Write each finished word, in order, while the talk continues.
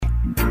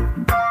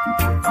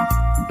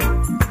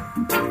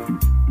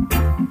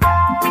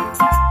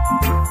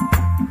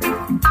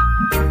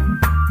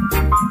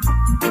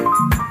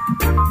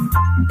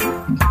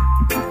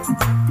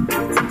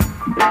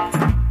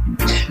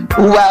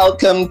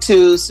Welcome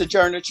to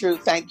Sojourner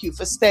Truth. Thank you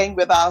for staying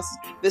with us.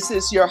 This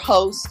is your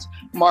host,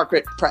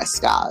 Margaret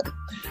Prescott.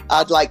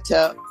 I'd like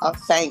to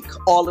thank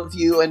all of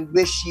you and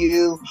wish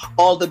you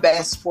all the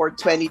best for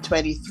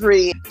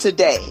 2023.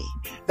 Today,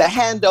 the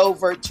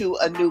handover to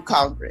a new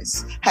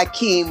Congress.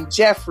 Hakeem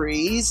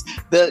Jeffries,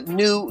 the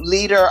new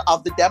leader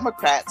of the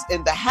Democrats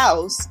in the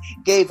House,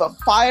 gave a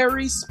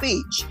fiery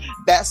speech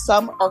that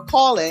some are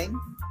calling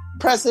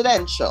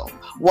presidential.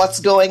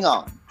 What's going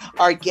on?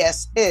 Our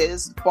guest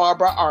is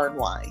Barbara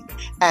Arnwine,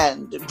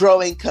 and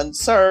growing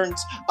concerns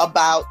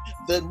about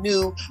the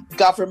new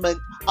government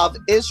of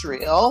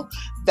Israel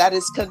that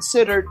is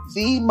considered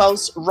the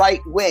most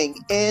right-wing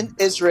in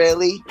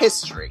Israeli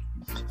history.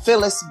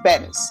 Phyllis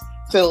Bennis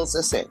fills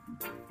us in.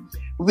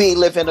 We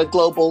live in a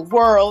global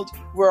world.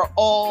 We're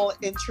all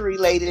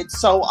interrelated.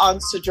 So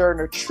on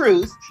Sojourner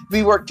Truth,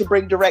 we work to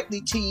bring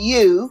directly to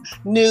you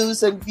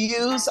news and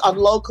views on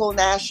local,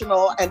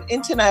 national, and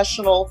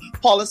international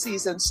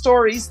policies and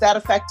stories that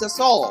affect us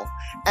all.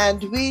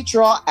 And we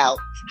draw out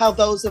how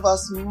those of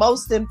us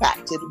most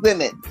impacted,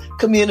 women,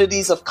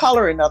 communities of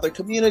color, and other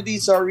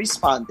communities are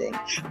responding.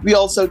 We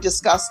also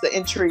discuss the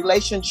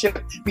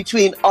interrelationship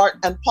between art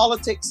and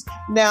politics.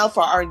 Now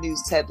for our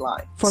news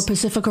headlines. For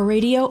Pacifica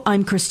Radio,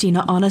 I'm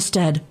Christina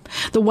Onnested.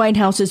 The White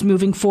House is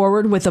moving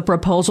forward with a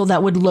proposal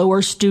that would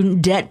lower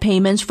student debt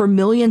payments for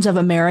millions of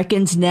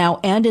Americans now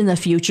and in the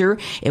future.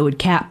 It would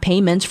cap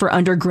payments for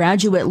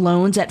undergraduate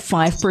loans at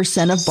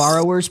 5% of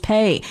borrowers'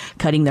 pay,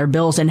 cutting their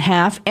bills in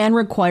half, and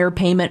require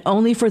payment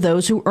only for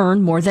those who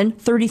earn more than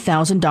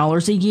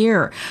 $30,000 a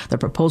year. The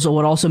proposal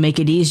would also make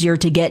it easier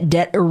to get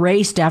debt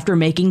erased after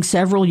making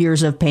several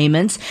years of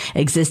payments.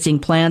 Existing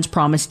plans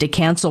promise to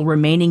cancel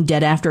remaining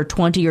debt after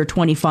 20 or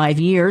 25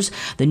 years.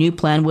 The new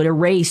plan would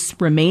erase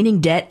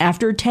remaining debt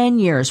after 10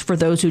 years for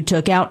those who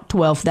took out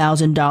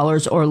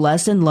 $12,000 or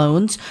less in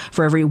loans.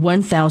 For every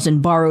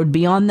 $1,000 borrowed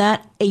beyond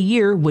that, a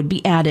year would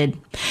be added.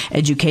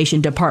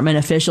 Education Department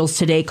officials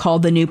today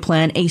called the new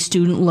plan a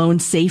student loan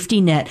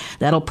safety net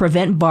that'll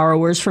prevent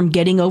borrowers from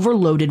getting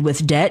overloaded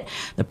with debt.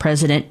 The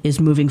president is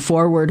moving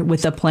forward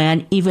with the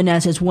plan even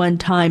as his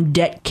one-time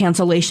debt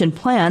cancellation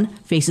plan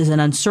faces an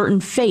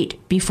uncertain fate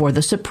before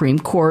the Supreme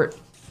Court.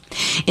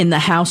 In the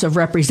House of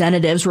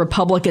Representatives,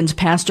 Republicans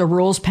passed a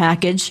rules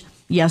package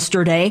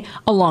yesterday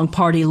along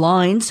party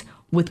lines,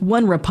 with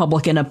one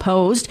Republican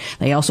opposed.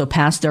 They also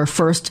passed their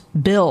first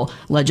bill,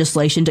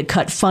 legislation to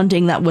cut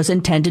funding that was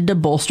intended to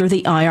bolster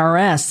the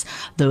IRS.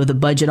 Though the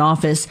budget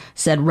office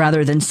said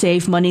rather than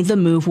save money, the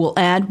move will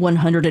add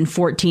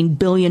 $114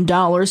 billion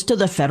to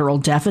the federal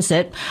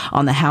deficit.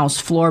 On the House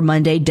floor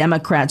Monday,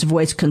 Democrats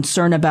voiced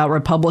concern about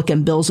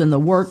Republican bills in the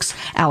works.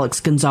 Alex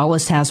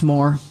Gonzalez has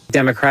more.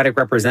 Democratic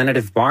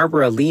Representative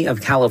Barbara Lee of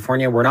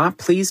California were not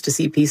pleased to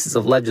see pieces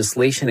of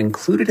legislation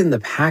included in the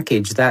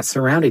package that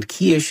surrounded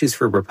key issues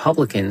for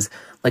Republicans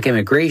like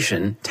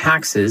immigration,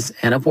 taxes,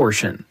 and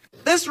abortion.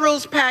 This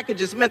rules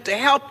package is meant to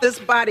help this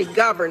body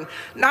govern,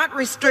 not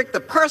restrict the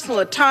personal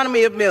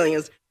autonomy of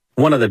millions.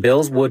 One of the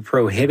bills would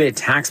prohibit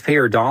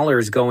taxpayer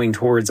dollars going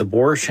towards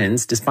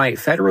abortions, despite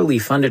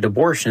federally funded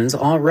abortions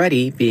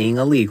already being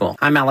illegal.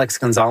 I'm Alex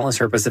Gonzalez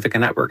for Pacifica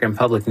Network and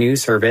Public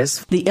News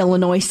Service. The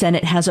Illinois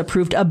Senate has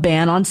approved a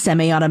ban on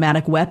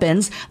semi-automatic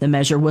weapons. The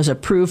measure was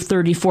approved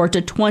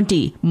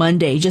 34-20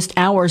 Monday, just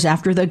hours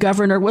after the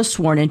governor was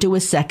sworn into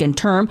his second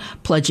term,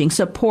 pledging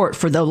support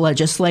for the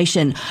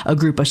legislation. A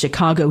group of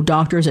Chicago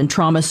doctors and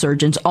trauma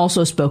surgeons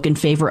also spoke in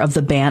favor of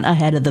the ban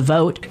ahead of the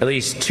vote. At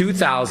least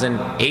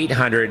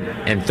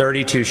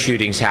 2,832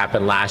 shootings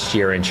happened last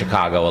year in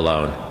Chicago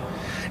alone.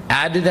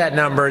 Add to that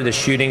number the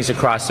shootings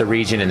across the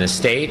region in the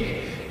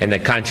state and the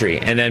country,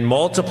 and then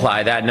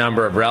multiply that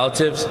number of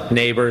relatives,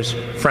 neighbors,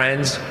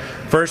 friends,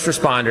 first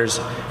responders,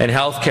 and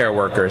healthcare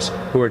workers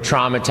who are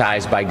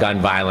traumatized by gun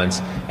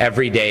violence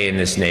every day in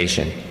this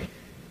nation.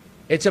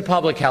 It's a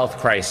public health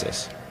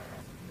crisis.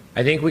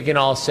 I think we can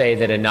all say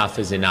that enough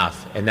is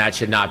enough, and that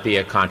should not be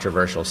a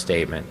controversial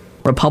statement.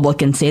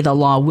 Republicans say the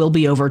law will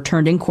be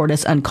overturned in court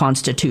as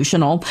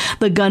unconstitutional.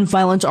 The Gun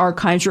Violence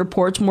Archives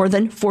reports more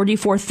than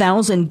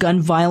 44,000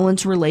 gun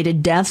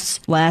violence-related deaths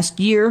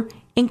last year,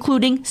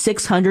 including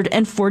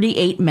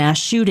 648 mass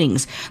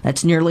shootings.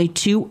 That's nearly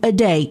 2 a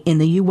day in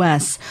the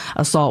U.S.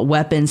 Assault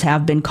weapons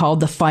have been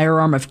called the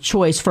firearm of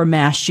choice for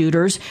mass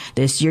shooters.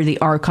 This year, the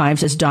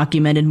archives has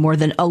documented more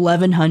than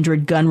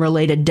 1,100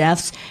 gun-related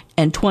deaths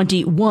and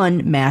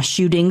 21 mass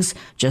shootings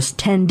just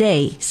 10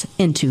 days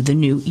into the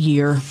new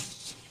year.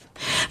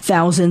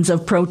 Thousands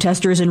of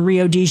protesters in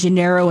Rio de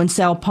Janeiro and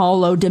Sao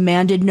Paulo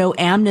demanded no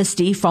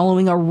amnesty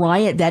following a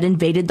riot that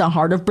invaded the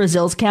heart of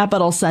Brazil's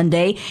capital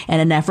Sunday in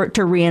an effort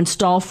to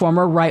reinstall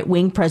former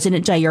right-wing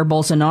President Jair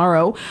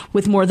Bolsonaro.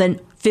 With more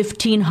than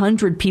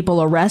 1,500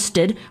 people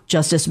arrested,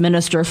 Justice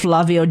Minister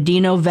Flavio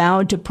Dino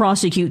vowed to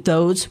prosecute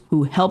those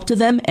who helped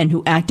them and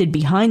who acted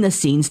behind the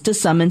scenes to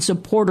summon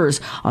supporters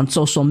on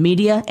social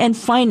media and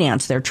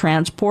finance their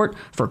transport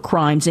for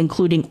crimes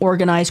including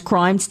organized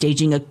crime,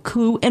 staging a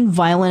coup, and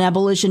violent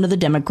abolition of the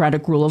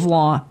democratic rule of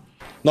law.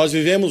 Nós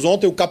vivemos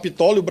ontem o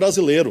Capitólio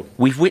brasileiro.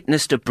 We've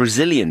witnessed a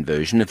Brazilian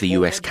version of the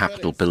US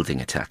Capitol building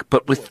attack,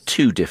 but with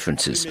two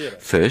differences.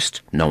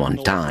 First, no one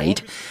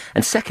died.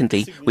 And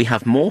secondly, we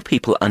have more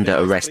people under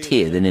arrest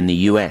here than in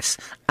the US,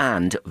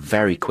 and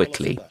very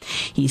quickly.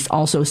 He's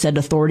also said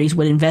authorities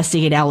would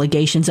investigate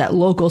allegations at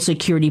local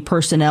security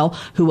personnel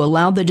who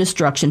allowed the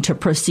destruction to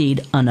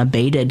proceed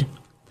unabated.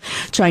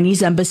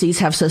 Chinese embassies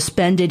have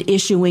suspended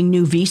issuing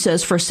new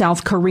visas for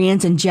South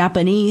Koreans and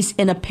Japanese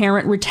in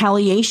apparent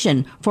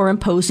retaliation for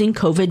imposing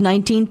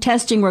COVID-19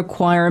 testing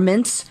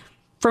requirements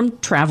from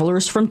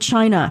travelers from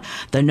China.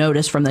 The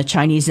notice from the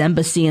Chinese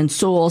embassy in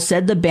Seoul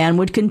said the ban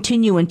would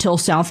continue until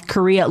South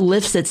Korea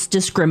lifts its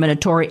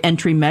discriminatory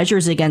entry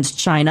measures against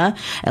China.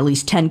 At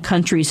least 10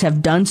 countries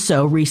have done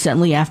so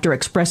recently after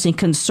expressing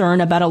concern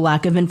about a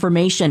lack of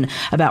information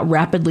about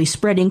rapidly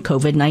spreading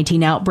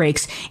COVID-19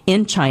 outbreaks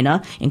in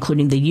China,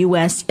 including the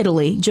U.S.,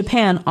 Italy,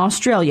 Japan,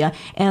 Australia,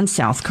 and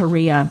South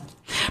Korea.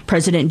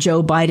 President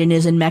Joe Biden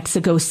is in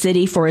Mexico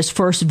City for his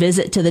first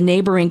visit to the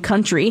neighboring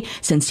country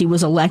since he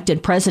was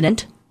elected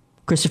president.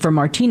 Christopher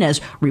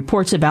Martinez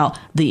reports about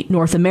the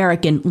North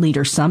American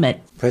Leader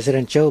Summit.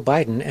 President Joe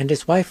Biden and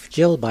his wife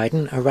Jill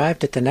Biden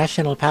arrived at the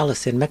National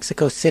Palace in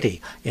Mexico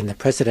City in the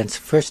president's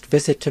first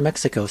visit to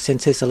Mexico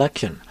since his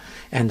election,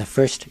 and the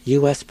first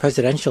U.S.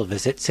 presidential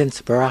visit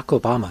since Barack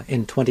Obama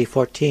in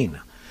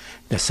 2014.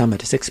 The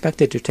summit is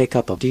expected to take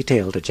up a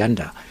detailed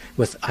agenda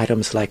with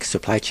items like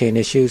supply chain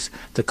issues,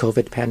 the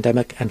COVID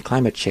pandemic, and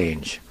climate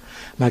change.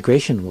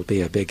 Migration will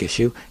be a big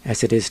issue,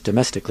 as it is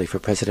domestically for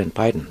President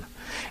Biden.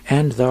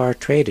 And there are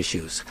trade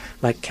issues,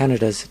 like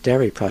Canada's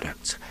dairy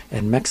products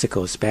and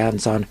Mexico's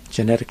bans on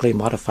genetically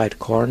modified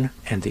corn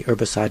and the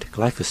herbicide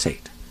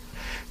glyphosate.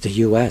 The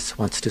U.S.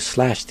 wants to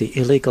slash the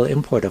illegal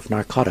import of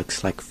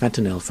narcotics like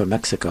fentanyl from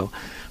Mexico,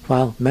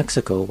 while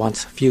Mexico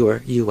wants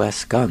fewer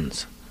U.S.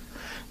 guns.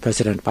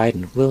 President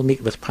Biden will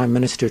meet with Prime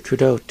Minister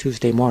Trudeau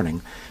Tuesday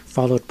morning,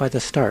 followed by the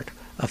start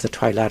of the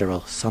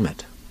Trilateral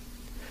Summit.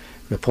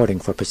 Reporting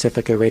for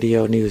Pacifica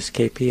Radio News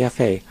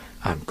KPFA,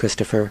 I'm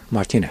Christopher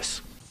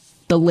Martinez.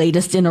 The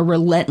latest in a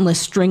relentless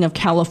string of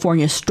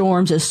California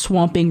storms is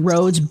swamping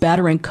roads,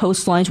 battering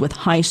coastlines with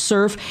high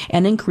surf,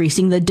 and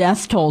increasing the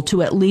death toll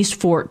to at least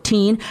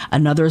 14.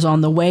 Another's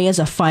on the way as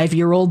a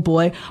 5-year-old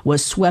boy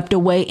was swept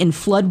away in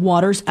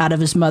floodwaters out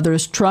of his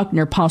mother's truck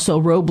near Paso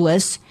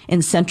Robles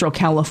in Central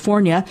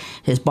California.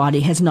 His body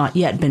has not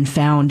yet been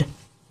found.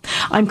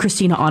 I'm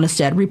Christina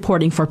Onnested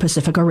reporting for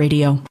Pacifica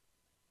Radio.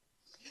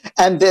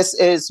 And this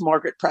is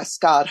Margaret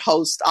Prescott,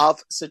 host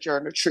of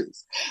Sojourner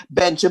Truth.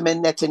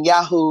 Benjamin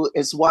Netanyahu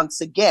is once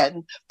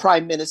again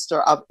Prime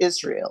Minister of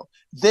Israel.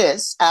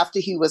 This after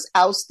he was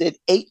ousted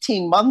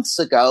 18 months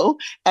ago,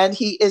 and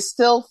he is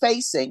still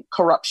facing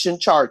corruption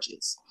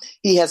charges.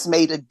 He has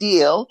made a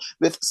deal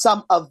with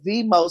some of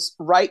the most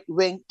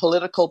right-wing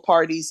political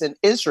parties in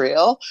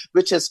Israel,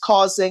 which is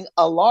causing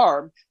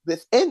alarm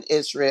within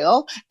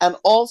Israel and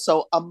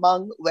also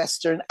among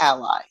Western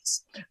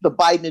allies. The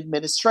Biden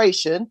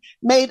administration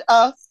made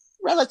a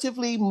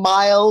relatively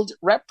mild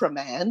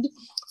reprimand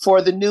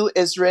for the new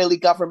Israeli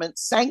government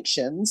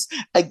sanctions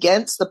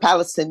against the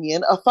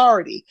Palestinian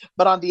Authority.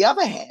 But on the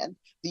other hand,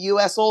 the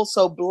U.S.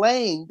 also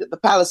blamed the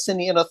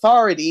Palestinian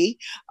Authority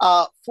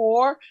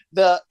for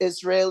the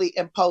Israeli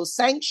imposed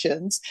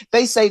sanctions.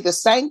 They say the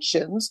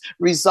sanctions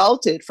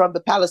resulted from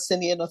the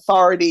Palestinian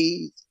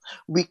Authority's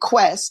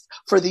request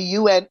for the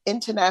UN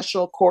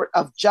International Court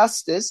of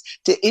Justice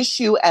to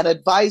issue an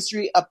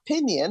advisory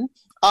opinion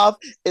of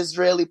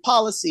Israeli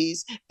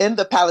policies in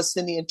the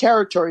Palestinian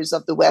territories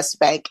of the West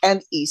Bank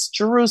and East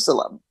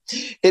Jerusalem.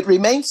 It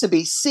remains to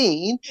be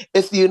seen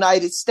if the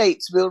United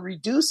States will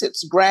reduce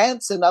its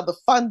grants and other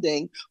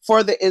funding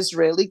for the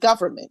Israeli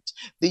government.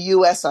 The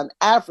U.S. on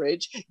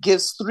average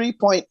gives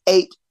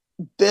 $3.8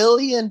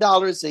 billion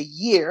a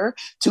year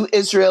to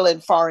Israel in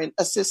foreign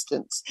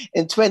assistance.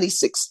 In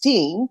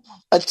 2016,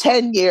 a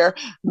 10-year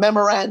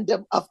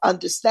memorandum of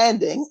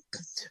understanding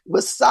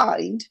was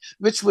signed,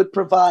 which would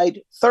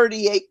provide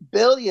 $38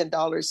 billion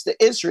to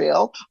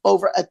Israel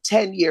over a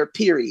 10-year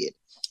period.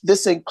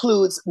 This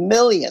includes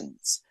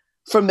millions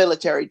for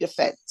military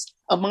defense.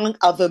 Among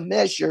other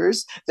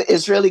measures, the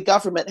Israeli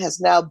government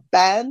has now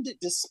banned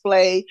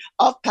display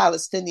of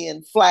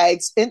Palestinian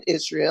flags in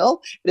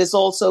Israel. It is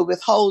also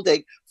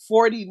withholding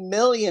 $40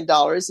 million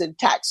in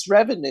tax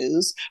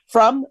revenues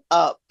from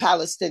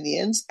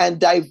Palestinians and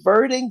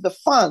diverting the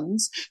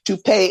funds to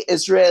pay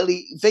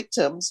Israeli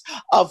victims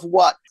of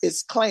what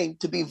is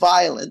claimed to be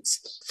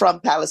violence from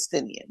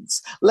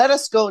Palestinians. Let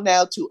us go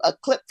now to a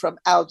clip from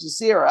Al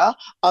Jazeera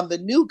on the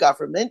new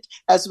government,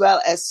 as well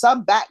as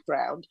some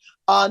background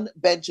on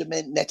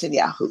Benjamin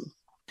Netanyahu.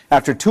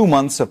 After 2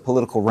 months of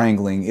political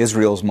wrangling,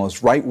 Israel's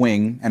most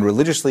right-wing and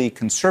religiously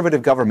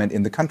conservative government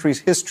in the country's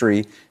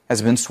history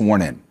has been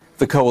sworn in.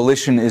 The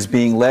coalition is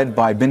being led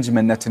by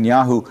Benjamin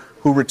Netanyahu,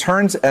 who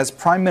returns as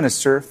prime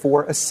minister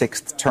for a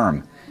 6th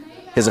term.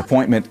 His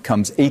appointment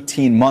comes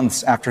 18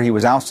 months after he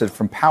was ousted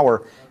from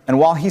power and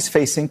while he's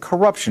facing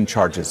corruption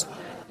charges.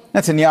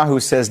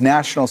 Netanyahu says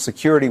national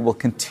security will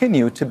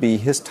continue to be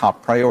his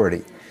top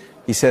priority.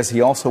 He says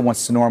he also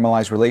wants to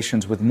normalize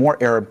relations with more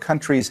Arab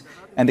countries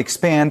and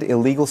expand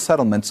illegal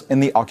settlements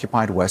in the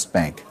occupied West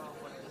Bank.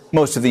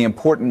 Most of the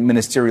important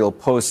ministerial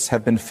posts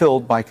have been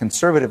filled by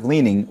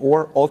conservative-leaning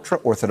or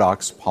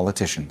ultra-Orthodox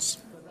politicians.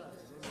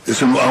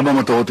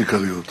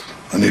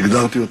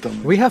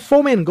 We have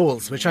 4 main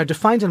goals, which I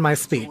defined in my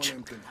speech.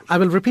 I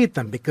will repeat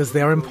them because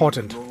they are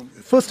important.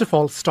 First of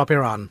all, stop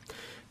Iran.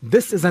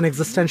 This is an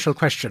existential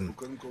question.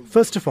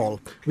 First of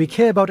all, we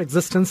care about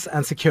existence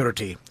and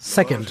security.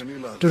 Second,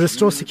 to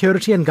restore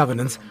security and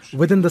governance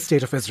within the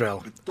State of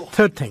Israel.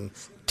 Third thing,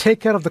 take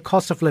care of the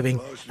cost of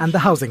living and the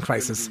housing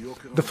crisis.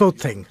 The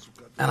fourth thing,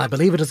 and I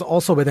believe it is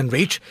also within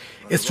reach,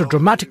 is to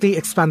dramatically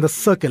expand the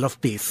circle of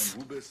peace.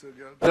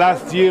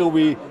 Last year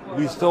we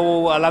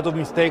saw a lot of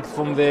mistakes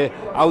from the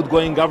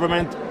outgoing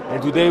government,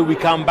 and today we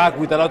come back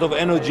with a lot of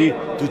energy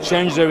to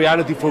change the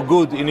reality for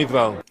good in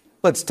Israel.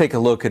 Let's take a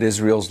look at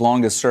Israel's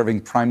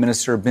longest-serving Prime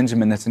Minister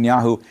Benjamin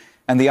Netanyahu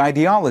and the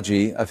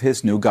ideology of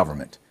his new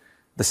government.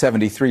 The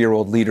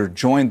 73-year-old leader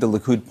joined the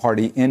Likud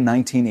party in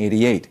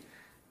 1988.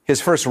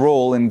 His first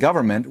role in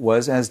government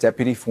was as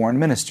deputy foreign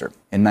minister.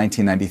 In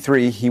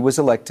 1993, he was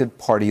elected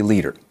party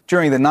leader.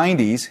 During the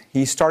 90s,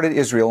 he started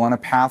Israel on a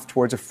path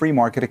towards a free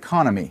market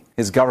economy.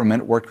 His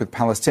government worked with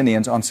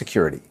Palestinians on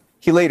security.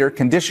 He later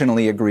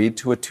conditionally agreed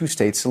to a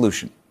two-state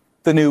solution.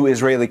 The new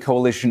Israeli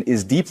coalition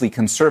is deeply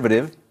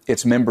conservative.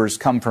 Its members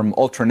come from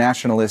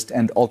ultra-nationalist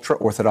and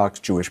ultra-Orthodox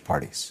Jewish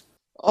parties.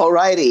 All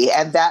righty,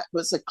 and that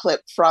was a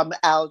clip from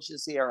Al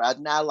Jazeera. I'd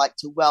now like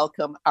to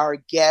welcome our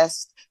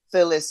guest,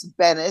 Phyllis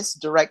Bennis,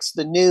 directs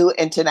the New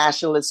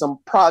Internationalism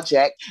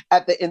Project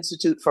at the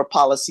Institute for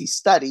Policy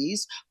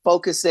Studies,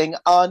 focusing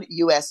on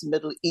U.S.,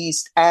 Middle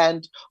East,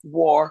 and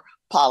war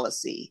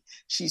policy.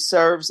 She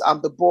serves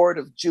on the board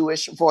of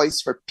Jewish Voice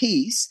for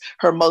Peace.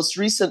 Her most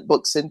recent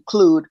books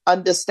include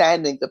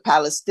Understanding the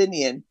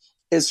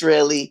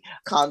Palestinian-Israeli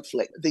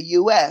Conflict. The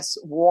U.S.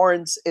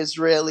 warns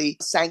Israeli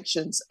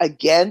sanctions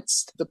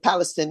against the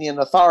Palestinian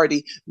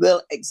Authority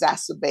will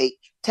exacerbate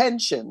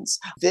tensions.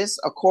 This,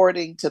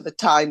 according to the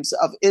Times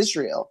of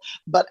Israel.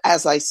 But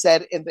as I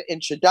said in the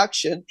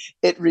introduction,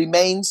 it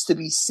remains to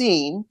be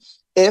seen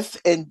if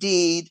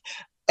indeed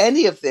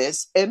any of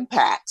this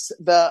impacts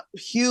the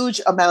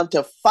huge amount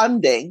of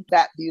funding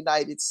that the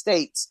United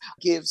States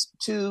gives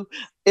to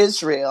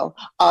Israel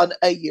on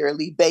a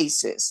yearly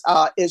basis.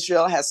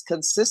 Israel has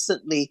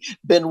consistently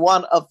been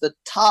one of the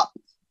top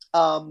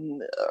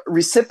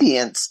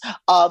recipients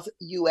of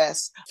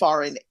U.S.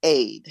 foreign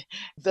aid.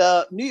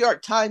 The New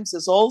York Times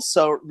is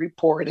also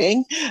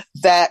reporting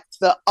that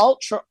the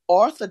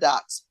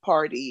ultra-Orthodox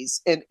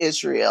parties in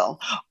Israel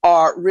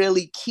are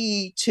really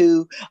key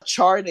to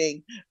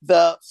charting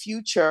the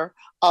future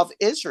of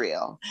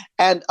Israel.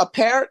 And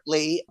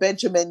apparently,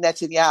 Benjamin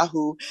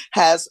Netanyahu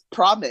has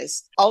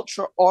promised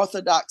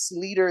ultra-Orthodox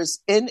leaders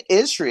in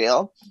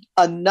Israel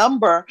a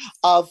number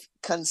of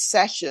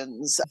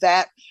concessions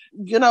that,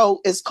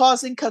 is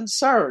causing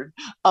concern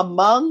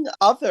among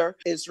other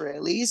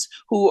Israelis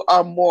who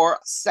are more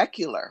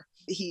secular.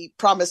 He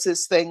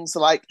promises things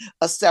like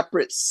a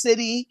separate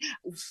city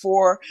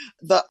for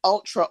the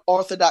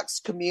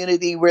ultra-Orthodox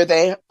community where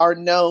they are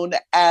known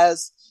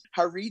as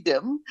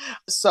Haredim.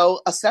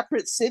 So a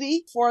separate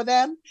city for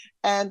them.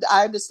 And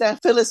I understand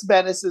Phyllis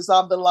Bennis is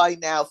on the line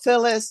now.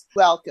 Phyllis,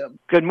 welcome.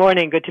 Good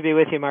morning. Good to be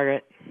with you,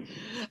 Margaret.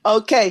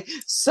 Okay,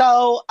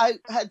 so I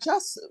had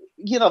just,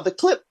 the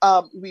clip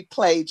we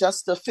played,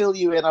 just to fill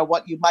you in on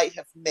what you might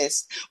have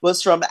missed,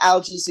 was from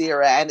Al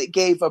Jazeera, and it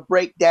gave a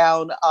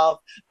breakdown of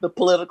the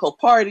political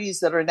parties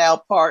that are now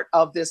part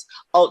of this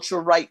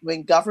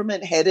ultra-right-wing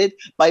government headed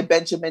by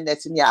Benjamin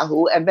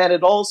Netanyahu. And then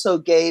it also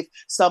gave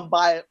some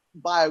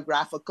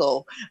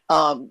biographical,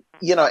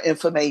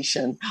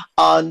 information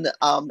on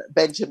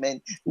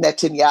Benjamin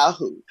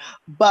Netanyahu.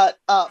 But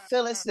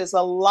Phyllis, there's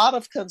a lot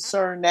of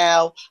concern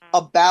now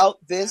about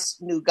this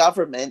new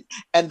government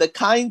and the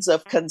kinds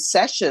of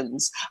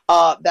concessions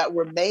that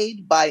were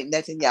made by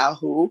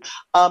Netanyahu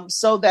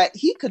so that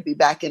he could be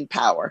back in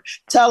power.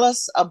 Tell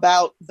us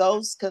about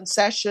those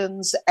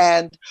concessions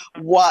and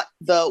what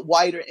the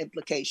wider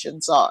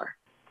implications are.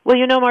 Well,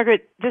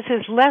 Margaret, this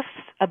is less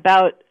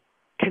about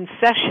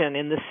concession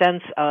in the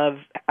sense of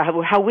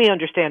how we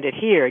understand it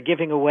here,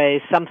 giving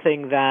away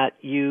something that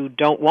you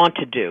don't want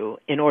to do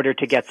in order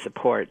to get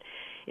support.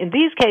 In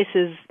these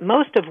cases,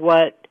 most of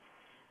what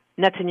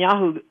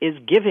Netanyahu is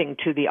giving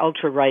to the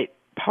ultra-right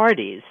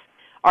parties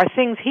are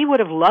things he would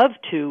have loved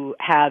to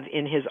have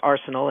in his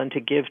arsenal and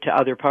to give to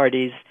other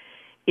parties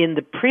in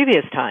the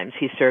previous times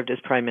he served as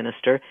prime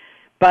minister,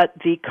 but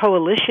the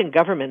coalition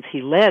governments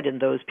he led in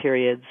those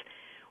periods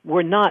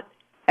were not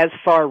as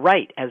far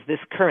right as this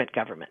current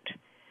government.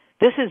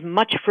 This is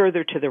much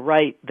further to the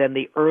right than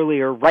the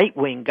earlier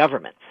right-wing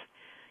governments.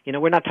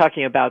 We're not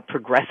talking about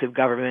progressive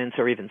governments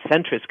or even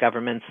centrist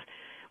governments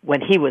when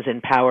he was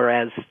in power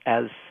as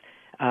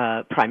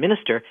prime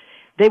minister.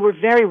 They were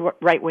very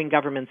right-wing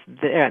governments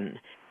then.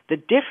 The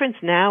difference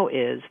now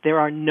is there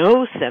are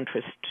no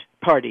centrist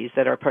parties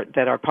that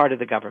are part of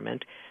the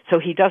government, so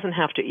he doesn't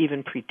have to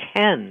even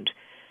pretend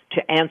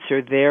to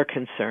answer their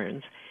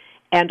concerns.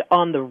 And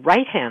on the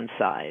right-hand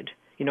side,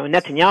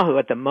 Netanyahu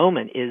at the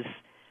moment is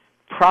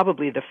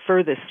probably the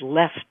furthest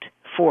left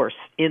force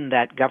in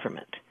that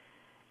government.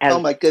 As oh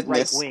my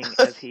goodness. right-wing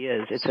as he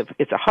is.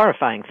 It's a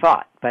horrifying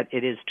thought, but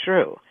it is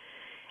true.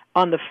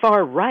 On the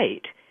far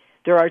right,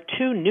 there are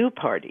two new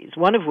parties,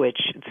 one of which,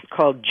 it's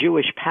called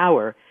Jewish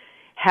Power,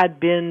 had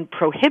been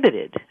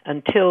prohibited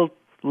until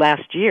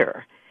last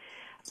year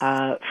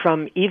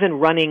from even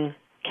running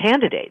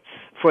candidates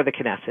for the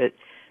Knesset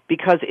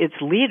because its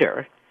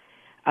leader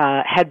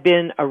had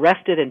been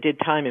arrested and did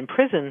time in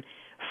prison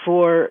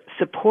for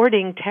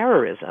supporting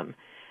terrorism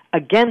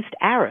against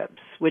Arabs,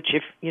 which,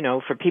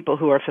 for people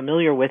who are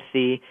familiar with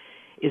the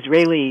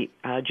Israeli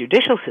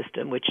judicial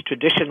system, which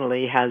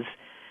traditionally has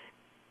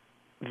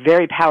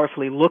very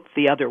powerfully looked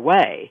the other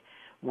way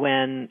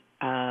when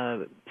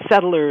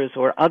settlers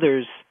or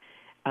others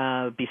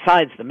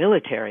besides the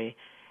military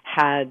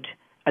had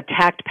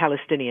attacked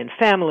Palestinian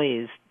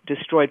families,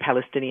 destroyed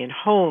Palestinian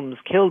homes,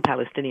 killed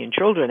Palestinian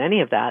children,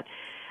 any of that,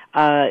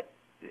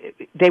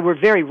 they were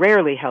very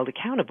rarely held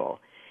accountable.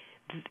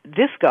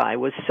 This guy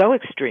was so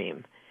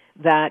extreme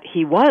that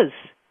he was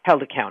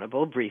held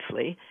accountable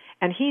briefly,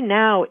 and he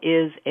now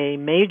is a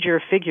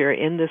major figure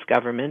in this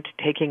government,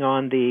 taking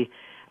on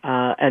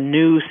a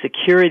new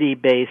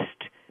security-based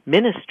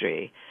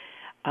ministry.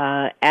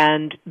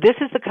 And this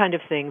is the kind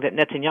of thing that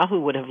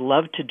Netanyahu would have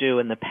loved to do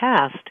in the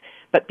past,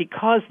 but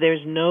because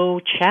there's no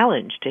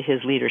challenge to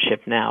his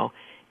leadership now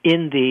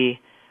in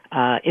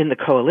the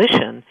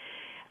coalition,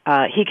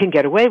 he can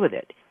get away with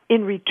it.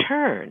 In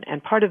return,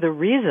 and part of the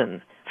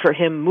reason for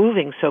him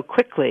moving so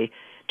quickly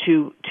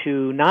to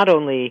not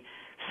only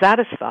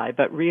satisfy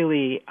but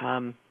really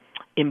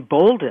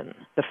embolden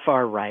the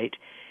far right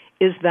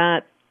is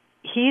that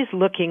he's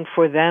looking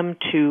for them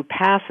to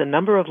pass a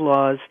number of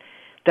laws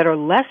that are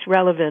less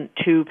relevant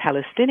to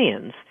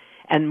Palestinians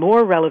and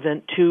more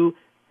relevant to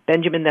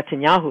Benjamin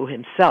Netanyahu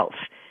himself,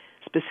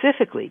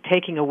 specifically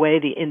taking away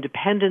the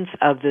independence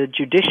of the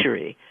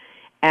judiciary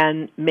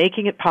and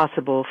making it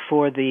possible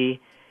for the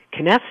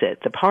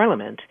Knesset, the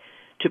parliament,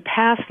 to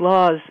pass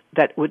laws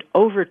that would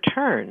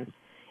overturn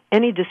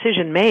any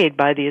decision made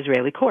by the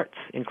Israeli courts,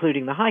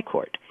 including the High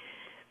Court.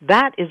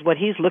 That is what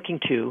he's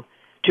looking to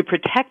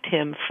protect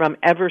him from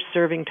ever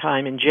serving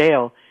time in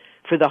jail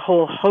for the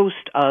whole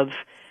host of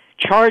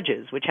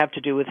charges which have to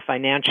do with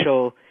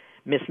financial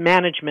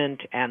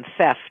mismanagement and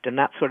theft and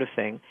that sort of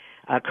thing,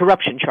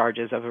 corruption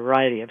charges of a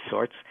variety of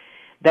sorts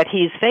that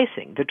he's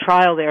facing. The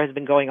trial there has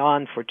been going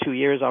on for 2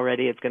 years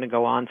already. It's going to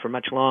go on for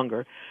much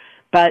longer.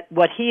 But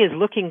what he is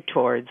looking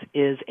towards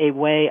is a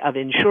way of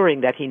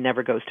ensuring that he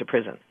never goes to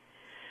prison.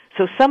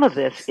 So some of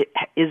this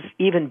is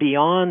even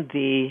beyond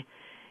the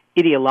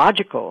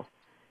ideological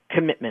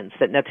commitments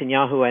that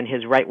Netanyahu and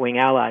his right-wing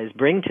allies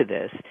bring to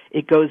this.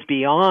 It goes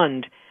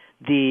beyond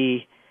the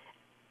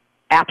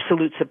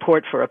absolute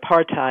support for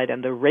apartheid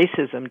and the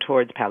racism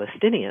towards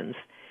Palestinians.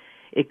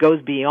 It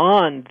goes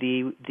beyond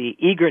the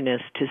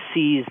eagerness to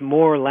seize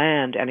more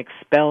land and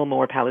expel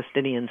more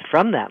Palestinians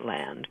from that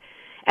land.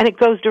 And it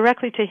goes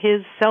directly to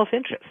his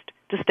self-interest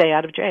to stay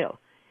out of jail.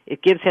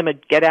 It gives him a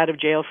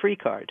get-out-of-jail-free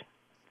card.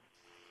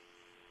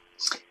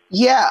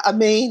 Yeah, I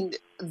mean,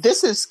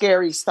 this is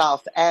scary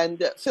stuff.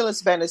 And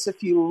Phyllis Venice,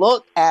 if you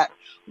look at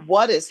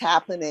what is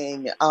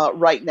happening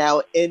right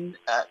now in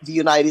the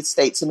United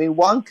States, I mean,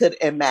 one could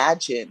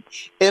imagine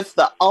if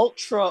the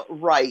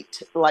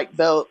ultra-right, like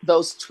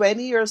those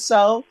 20 or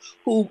so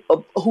who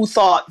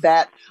thought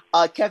that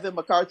Kevin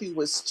McCarthy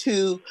was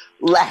too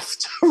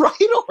left,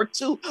 right, or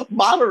too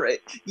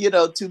moderate,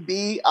 to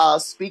be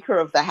Speaker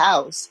of the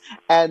House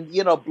and,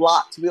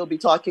 blocked. We'll be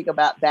talking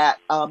about that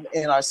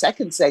in our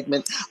second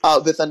segment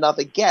with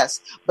another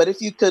guest. But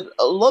if you could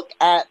look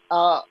at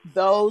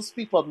those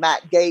people,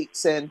 Matt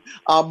Gaetz and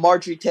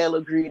Marjorie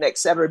Taylor Greene, et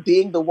cetera,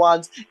 being the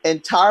ones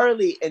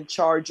entirely in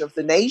charge of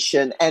the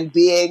nation and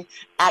being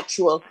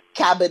actual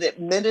cabinet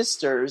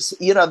ministers,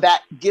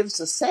 that gives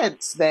a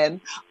sense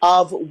then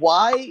of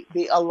why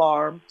the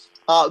alarm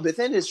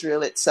within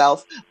Israel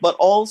itself, but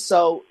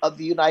also of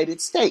the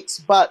United States.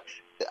 But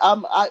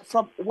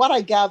from what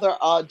I gather,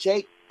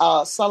 Jake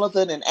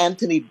Sullivan and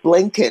Antony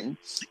Blinken,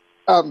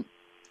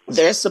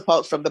 their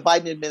support from the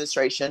Biden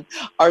administration,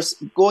 are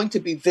going to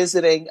be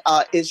visiting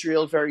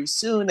Israel very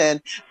soon.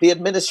 And the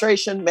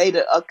administration made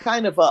a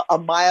kind of a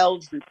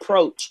mild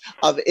reproach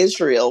of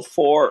Israel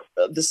for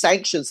the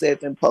sanctions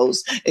they've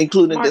imposed,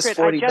 including Margaret, this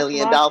 $40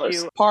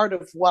 billion. Part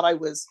of what I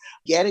was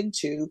getting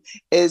to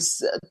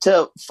is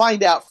to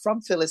find out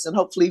from Phyllis, and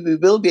hopefully we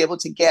will be able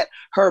to get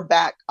her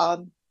back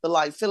on the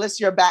line.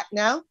 Phyllis, you're back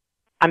now?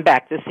 I'm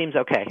back. This seems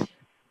okay.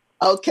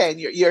 Okay,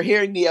 you're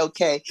hearing me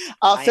okay.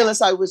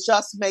 Phyllis, I was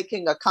just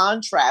making a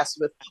contrast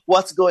with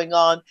what's going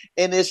on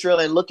in Israel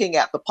and looking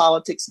at the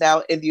politics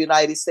now in the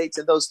United States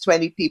and those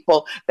 20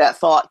 people that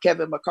thought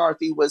Kevin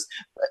McCarthy was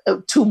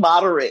too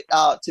moderate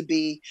to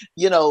be,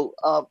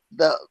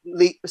 the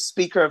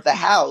Speaker of the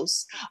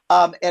House.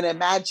 And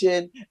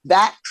imagine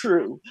that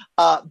crew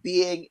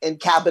being in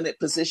cabinet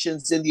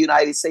positions in the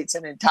United States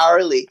and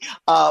entirely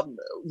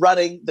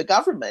running the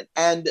government.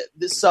 And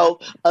so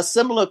a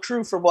similar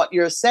crew, from what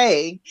you're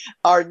saying,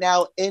 are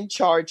now in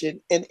charge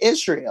in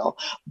Israel.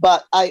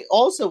 But I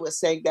also was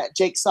saying that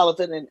Jake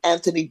Sullivan and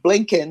Anthony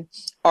Blinken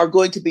are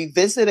going to be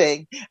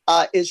visiting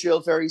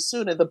Israel very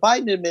soon. And the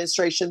Biden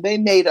administration, they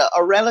made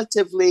a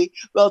relatively,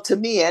 well, to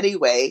me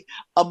anyway,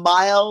 a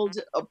mild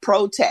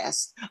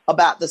protest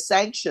about the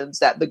sanctions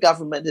that the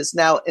government has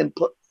now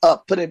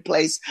put in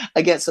place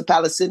against the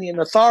Palestinian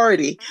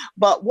Authority.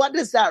 But what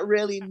does that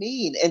really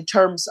mean in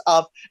terms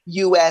of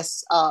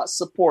U.S.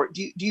 support?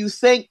 Do you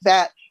think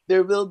that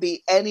there will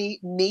be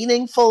any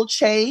meaningful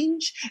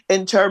change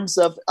in terms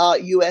of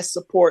U.S.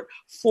 support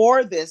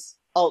for this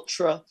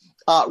ultra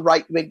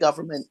right-wing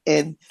government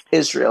in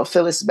Israel?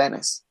 Phyllis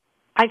Bennis.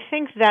 I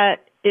think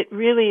that it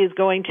really is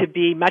going to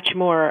be much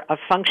more a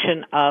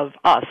function of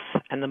us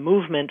and the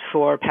movement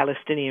for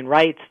Palestinian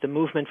rights, the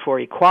movement for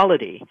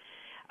equality,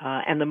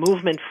 and the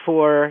movement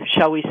for,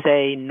 shall we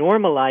say,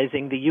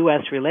 normalizing the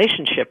U.S.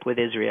 relationship with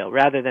Israel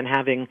rather than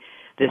having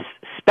this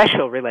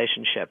special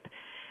relationship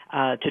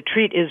to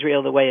treat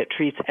Israel the way it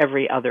treats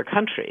every other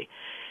country.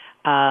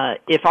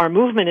 If our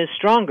movement is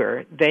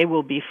stronger, they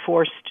will be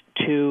forced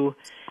to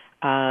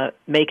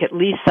make at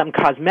least some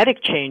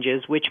cosmetic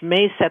changes, which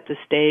may set the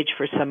stage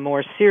for some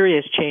more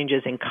serious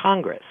changes in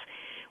Congress.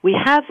 We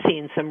have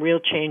seen some real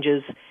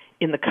changes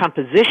in the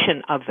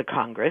composition of the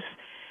Congress.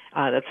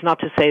 That's not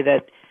to say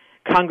that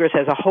Congress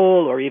as a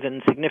whole, or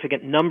even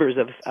significant numbers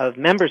of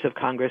members of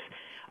Congress,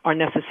 are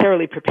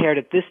necessarily prepared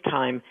at this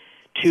time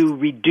to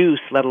reduce,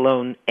 let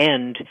alone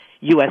end,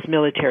 U.S.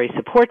 military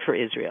support for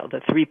Israel.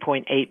 The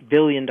 $3.8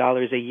 billion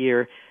a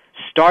year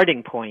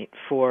starting point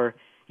for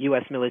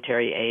U.S.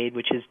 military aid,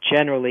 which is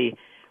generally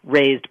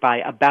raised by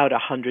about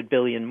 $100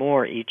 billion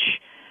more each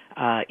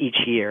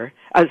year.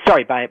 By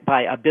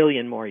 $1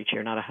 billion more each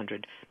year, not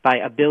 100. By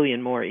 $1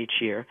 billion more each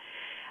year.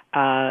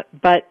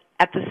 But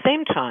at the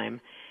same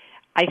time,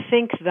 I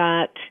think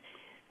that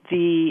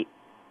the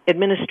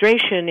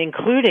administration,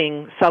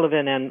 including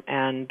Sullivan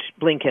and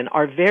Blinken,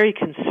 are very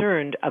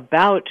concerned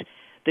about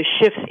the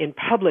shifts in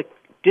public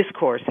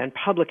discourse and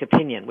public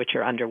opinion which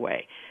are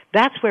underway.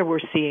 That's where we're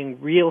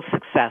seeing real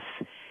success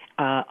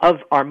of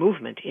our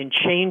movement in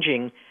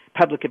changing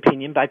public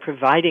opinion by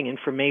providing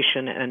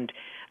information and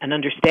an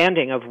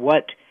understanding of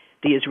what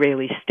the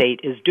Israeli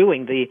state is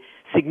doing, the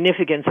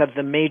significance of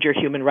the major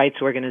human rights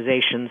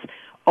organizations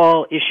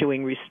all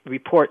issuing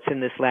reports in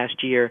this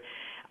last year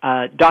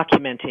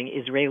documenting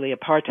Israeli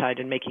apartheid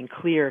and making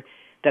clear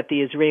that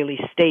the Israeli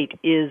state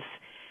is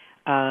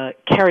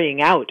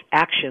carrying out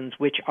actions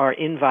which are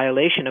in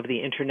violation of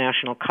the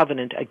international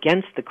covenant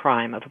against the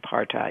crime of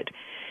apartheid.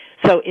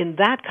 So in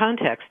that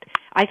context,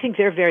 I think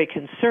they're very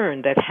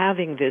concerned that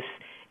having this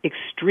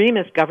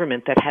extremist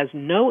government that has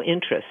no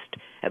interest,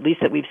 at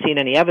least that we've seen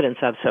any evidence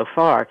of so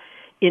far,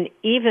 in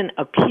even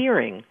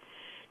appearing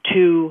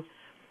to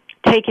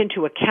take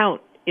into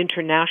account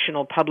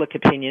international public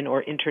opinion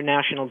or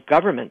international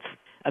governments'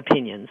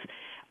 opinions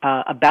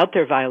about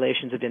their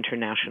violations of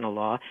international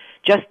law.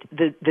 Just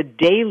the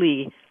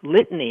daily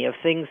litany of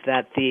things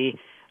that the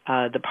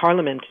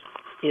Parliament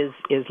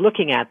is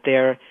looking at.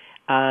 They're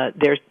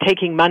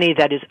taking money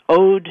that is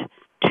owed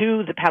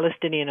to the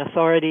Palestinian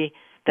Authority,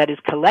 that is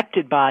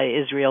collected by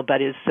Israel,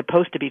 but is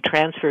supposed to be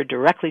transferred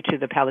directly to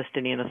the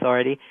Palestinian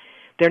Authority.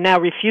 They're now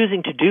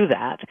refusing to do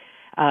that,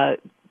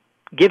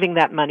 giving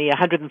that money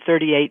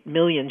 138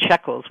 million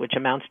shekels, which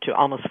amounts to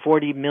almost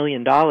 $40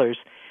 million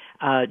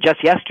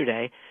just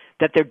yesterday,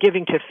 that they're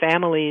giving to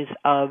families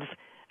of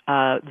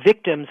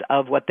victims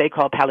of what they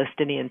call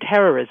Palestinian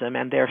terrorism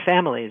and their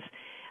families,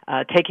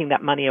 taking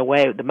that money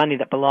away, the money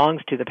that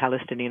belongs to the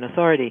Palestinian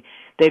Authority.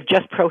 They've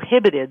just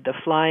prohibited the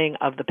flying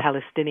of the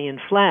Palestinian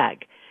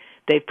flag.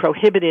 They've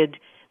prohibited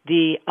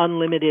the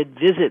unlimited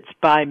visits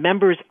by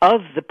members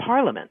of the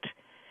parliament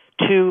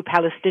to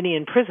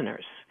Palestinian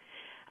prisoners.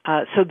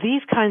 So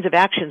these kinds of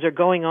actions are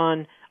going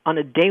on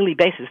a daily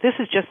basis. This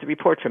is just the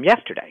report from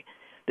yesterday.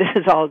 This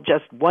is all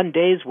just one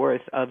day's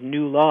worth of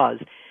new laws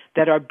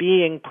that are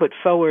being put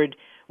forward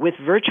with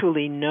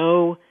virtually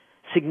no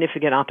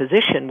significant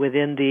opposition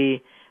within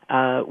the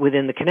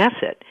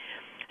Knesset.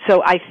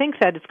 So I think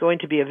that it's going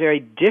to be a very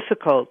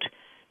difficult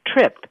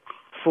trip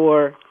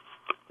for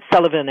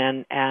Sullivan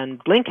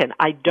and Blinken.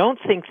 I don't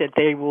think that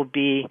they will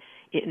be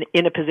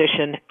in a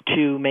position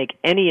to make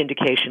any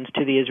indications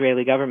to the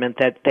Israeli government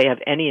that they have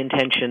any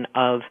intention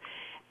of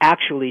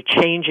actually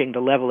changing the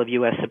level of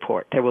U.S.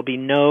 support. There will be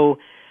no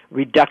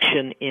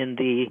reduction in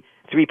the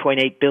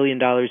 $3.8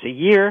 billion a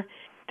year.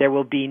 There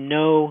will be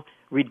no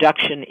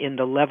reduction in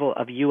the level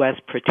of U.S.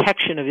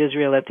 protection of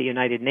Israel at the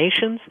United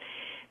Nations.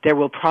 There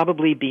will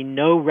probably be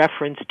no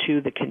reference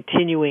to the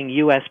continuing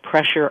U.S.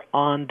 pressure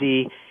on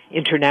the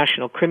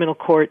International Criminal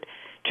Court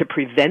to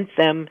prevent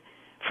them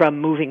from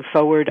moving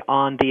forward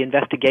on the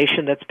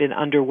investigation that's been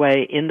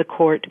underway in the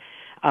court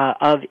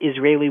of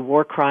Israeli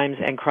war crimes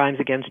and crimes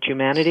against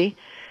humanity.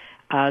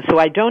 So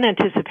I don't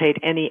anticipate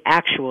any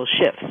actual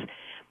shifts.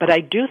 But I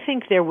do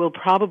think there will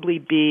probably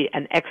be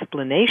an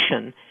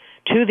explanation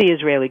to the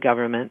Israeli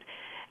government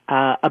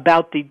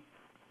about the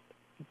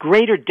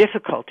greater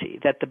difficulty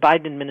that the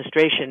Biden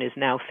administration is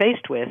now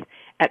faced with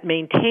at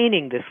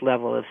maintaining this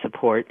level of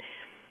support,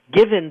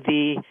 given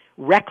the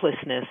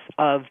recklessness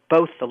of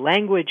both the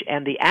language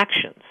and the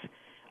actions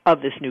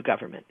of this new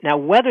government. Now,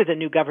 whether the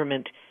new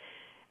government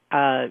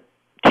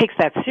takes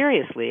that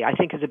seriously, I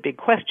think, is a big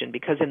question,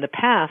 because in the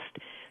past,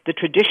 the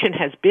tradition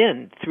has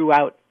been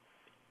throughout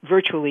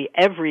virtually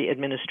every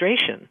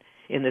administration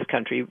in this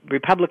country,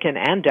 Republican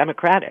and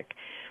Democratic,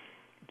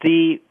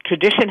 the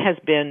tradition has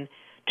been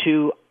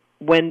to,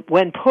 when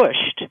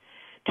pushed,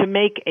 to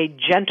make a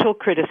gentle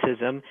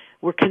criticism.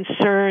 We're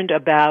concerned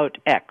about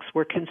X.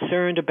 We're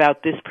concerned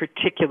about this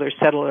particular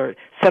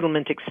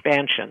settlement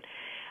expansion,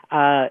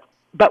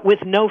 but with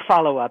no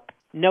follow-up,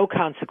 no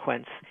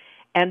consequence.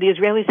 And the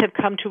Israelis have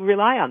come to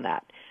rely on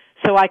that.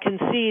 So I can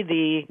see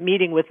the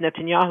meeting with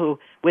Netanyahu,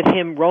 with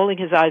him rolling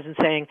his eyes and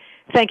saying,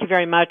 thank you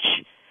very much,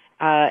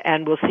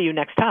 and we'll see you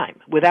next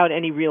time, without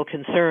any real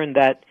concern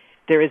that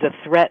there is a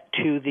threat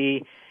to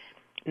the,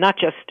 not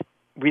just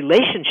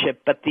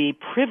relationship, but the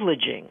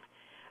privileging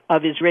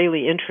of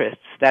Israeli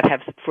interests that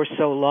have for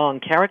so long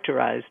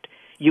characterized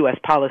U.S.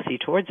 policy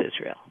towards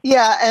Israel.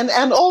 Yeah,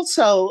 and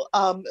also,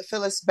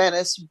 Phyllis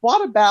Bennis,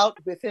 what about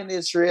within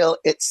Israel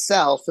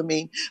itself? I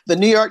mean, the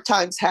New York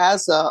Times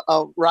has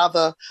a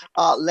rather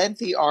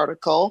lengthy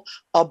article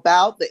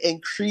about the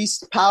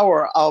increased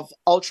power of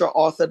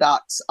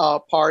ultra-Orthodox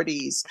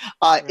parties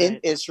in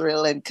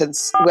Israel, and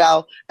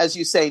as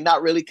you say,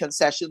 not really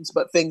concessions,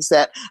 but things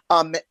that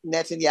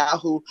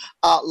Netanyahu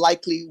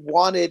likely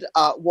wanted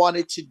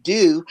to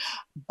do.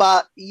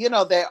 But, you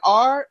know, there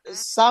are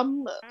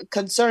some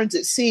concerns,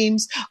 it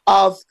seems,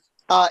 of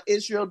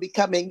Israel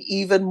becoming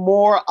even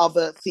more of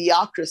a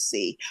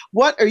theocracy.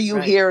 What are you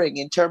hearing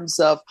in terms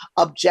of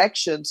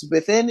objections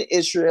within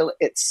Israel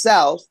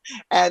itself?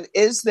 And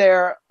is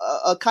there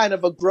a kind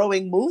of a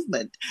growing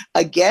movement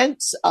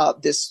against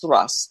this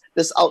thrust,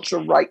 this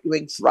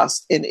ultra-right-wing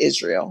thrust in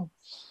Israel?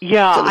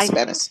 Yeah, I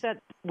think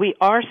that we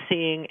are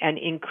seeing an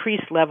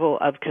increased level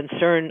of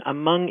concern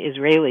among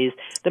Israelis.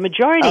 The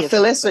majority of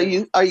Phyllis, are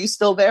you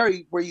still there? Or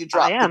were you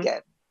dropped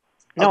again?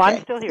 No, okay.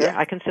 I'm still here. Yeah.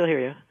 I can still hear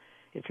you.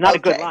 It's not a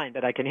good line,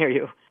 but I can hear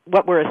you.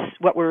 What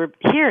we're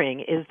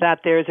hearing is that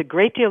there is a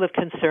great deal of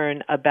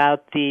concern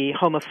about the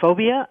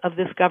homophobia of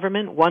this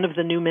government. One of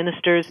the new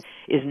ministers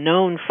is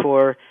known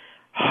for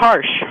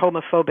harsh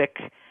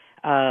homophobic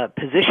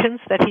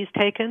positions that he's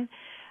taken,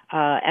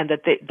 and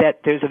that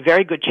there's a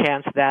very good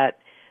chance that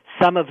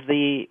some of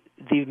the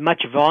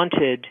much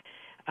vaunted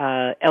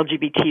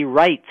LGBT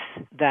rights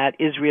that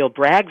Israel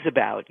brags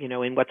about, you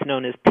know, in what's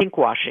known as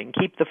pinkwashing,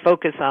 keep the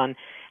focus on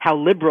how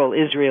liberal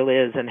Israel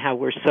is and how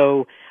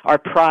our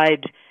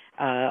pride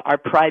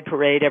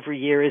parade every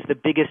year is the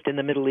biggest in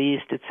the Middle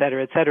East, et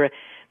cetera,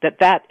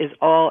 that is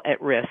all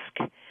at risk.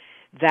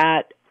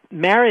 That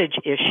marriage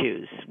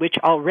issues, which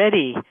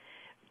already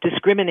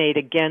discriminate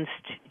against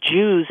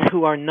Jews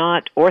who are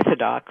not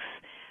Orthodox,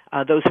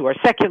 those who are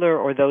secular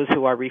or those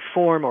who are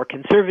Reform or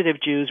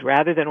conservative Jews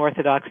rather than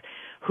Orthodox,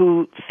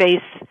 who face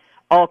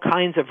all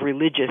kinds of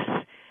religious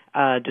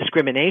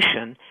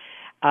discrimination,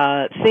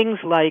 things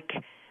like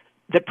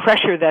the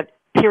pressure that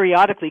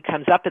periodically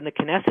comes up in the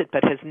Knesset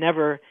but has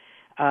never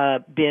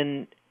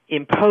been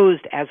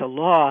imposed as a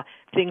law,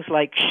 things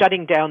like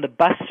shutting down the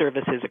bus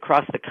services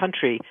across the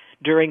country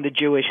during the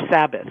Jewish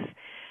Sabbath.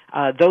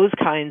 Those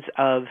kinds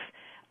of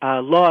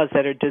laws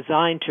that are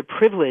designed to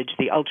privilege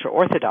the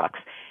ultra-Orthodox,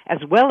 as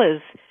well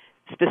as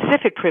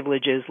specific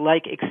privileges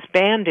like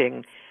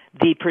expanding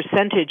the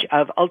percentage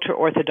of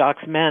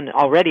ultra-Orthodox men,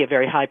 already a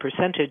very high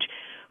percentage,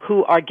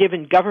 who are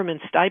given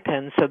government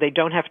stipends so they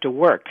don't have to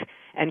work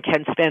and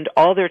can spend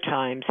all their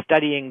time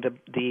studying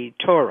the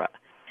Torah.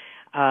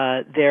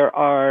 There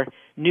are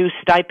new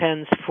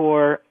stipends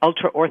for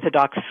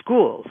ultra-Orthodox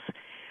schools,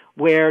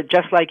 where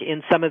just like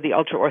in some of the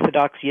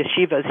ultra-Orthodox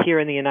yeshivas here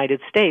in the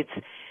United States,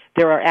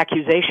 there are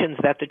accusations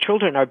that the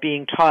children are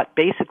being taught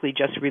basically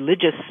just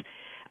religious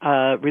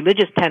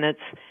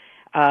tenets,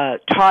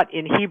 taught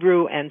in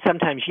Hebrew and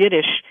sometimes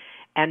Yiddish,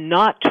 and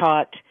not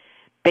taught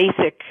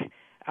basic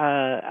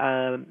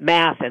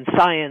math and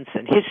science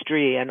and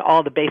history and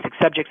all the basic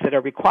subjects that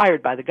are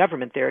required by the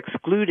government. They're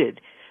excluded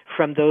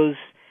from those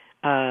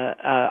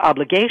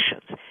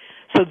obligations.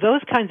 So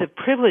those kinds of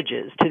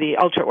privileges to the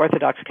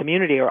ultra-Orthodox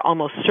community are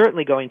almost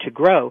certainly going to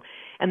grow.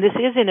 And this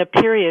is in a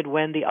period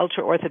when the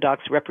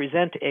ultra-Orthodox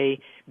represent a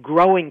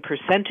growing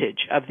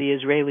percentage of the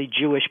Israeli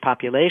Jewish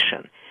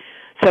population.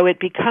 So it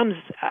becomes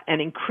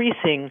an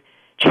increasing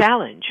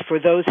challenge for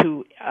those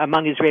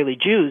among Israeli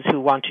Jews who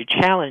want to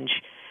challenge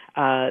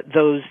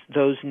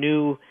those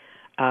new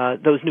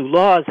those new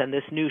laws and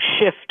this new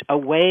shift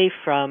away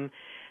from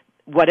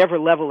whatever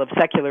level of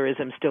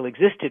secularism still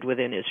existed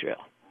within Israel.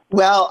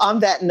 Well,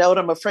 on that note,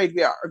 I'm afraid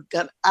we are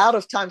out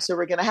of time, so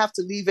we're going to have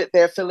to leave it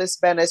there, Phyllis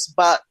Bennis.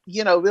 But,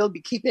 we'll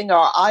be keeping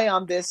our eye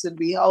on this, and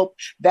we hope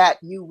that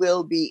you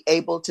will be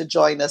able to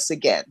join us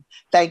again.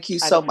 Thank you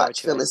so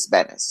much, Phyllis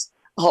Bennis.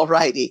 All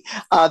righty.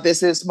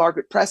 This is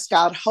Margaret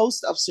Prescott,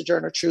 host of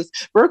Sojourner Truth.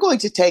 We're going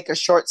to take a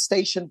short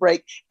station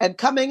break, and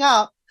coming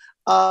up,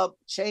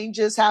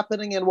 changes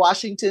happening in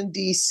Washington,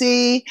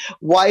 D.C.,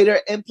 wider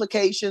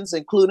implications,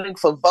 including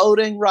for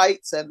voting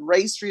rights and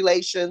race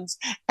relations,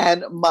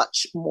 and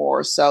much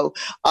more. So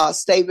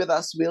stay with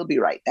us. We'll be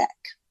right back.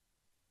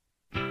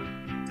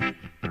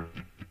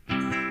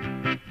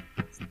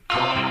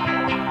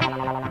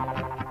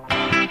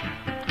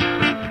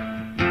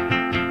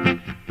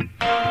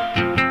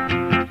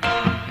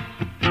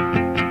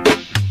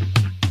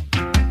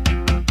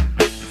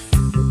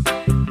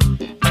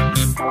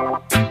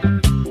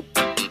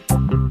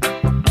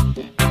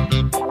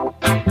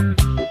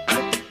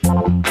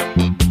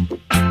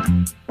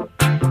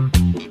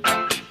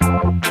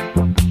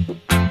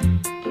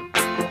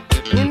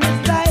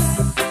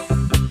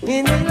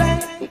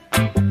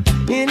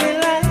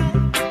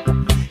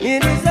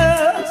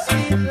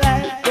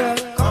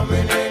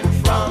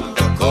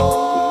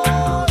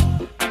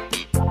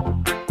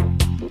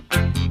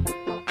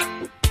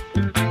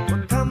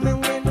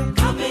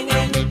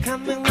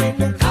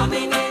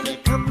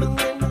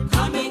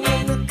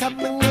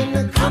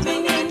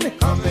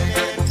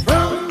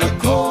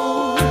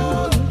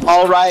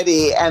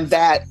 Alrighty, and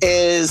that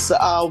is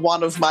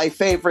one of my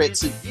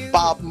favorites,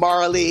 Bob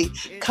Marley,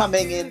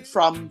 Coming In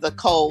From the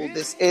Cold.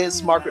 This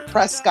is Margaret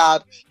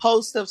Prescott,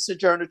 host of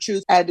Sojourner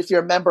Truth. And if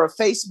you're a member of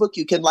Facebook,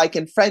 you can like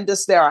and friend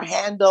us there. Our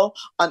handle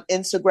on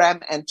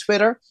Instagram and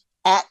Twitter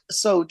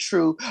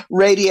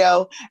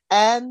 @SoTrueRadio.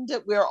 And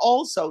we're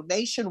also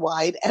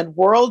nationwide and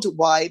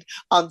worldwide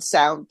on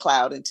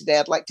SoundCloud. And today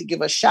I'd like to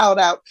give a shout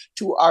out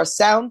to our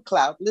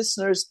SoundCloud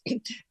listeners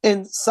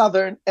in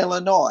Southern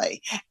Illinois.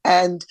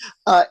 And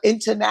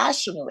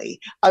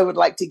internationally, I would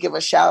like to give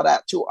a shout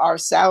out to our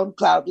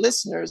SoundCloud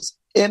listeners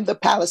in the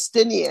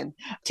Palestinian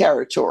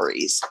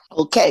territories.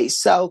 Okay,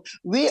 so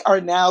we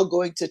are now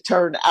going to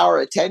turn our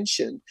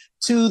attention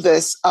to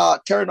this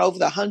turn over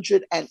the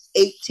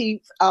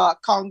 118th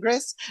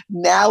Congress,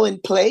 now in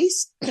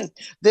place.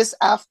 This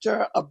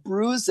after a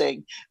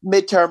bruising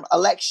midterm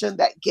election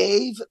that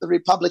gave the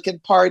Republican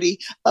Party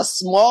a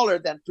smaller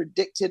than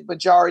predicted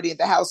majority in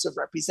the House of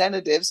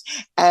Representatives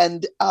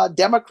and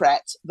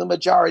Democrats the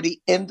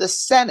majority in the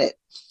Senate.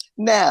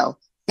 Now,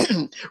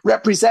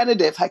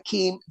 Representative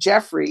Hakeem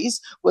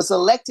Jeffries was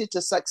elected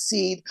to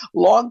succeed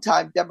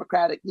longtime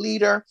Democratic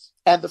leader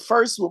and the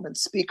first woman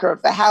Speaker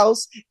of the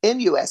House in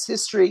U.S.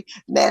 history,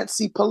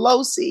 Nancy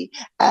Pelosi,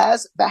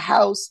 as the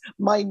House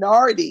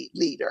Minority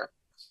Leader,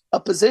 a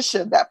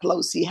position that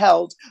Pelosi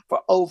held for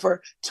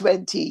over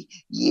 20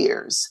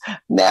 years.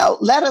 Now,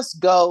 let us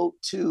go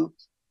to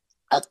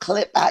a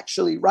clip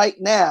actually right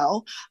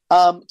now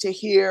to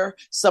hear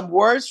some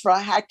words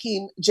from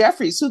Hakeem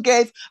Jeffries, who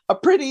gave a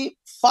pretty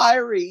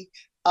fiery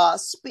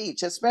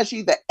speech,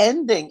 especially the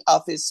ending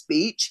of his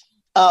speech.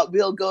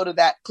 We'll go to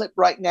that clip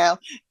right now.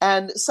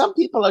 And some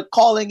people are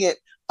calling it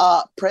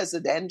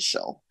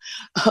presidential.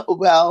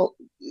 Well,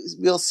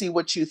 we'll see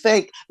what you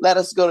think. Let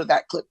us go to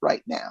that clip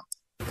right now.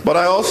 But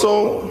I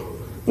also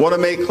want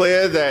to make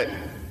clear that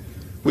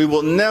we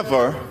will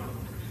never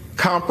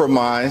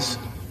compromise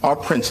our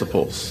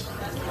principles.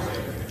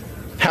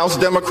 House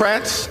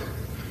Democrats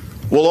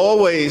will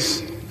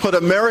always put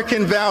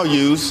American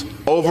values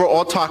over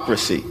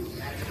autocracy,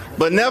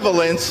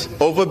 benevolence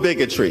over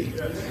bigotry,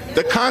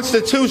 the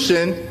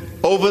Constitution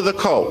over the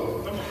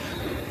code,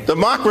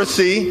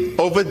 democracy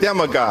over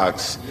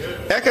demagogues,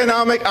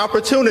 economic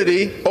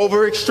opportunity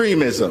over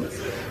extremism,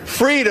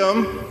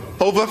 freedom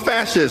over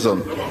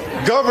fascism,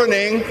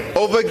 governing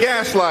over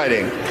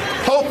gaslighting,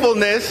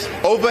 hopefulness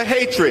over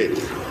hatred,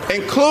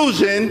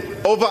 inclusion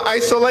over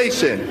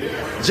isolation,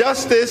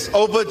 justice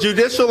over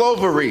judicial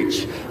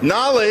overreach,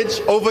 knowledge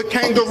over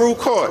kangaroo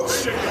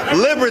courts,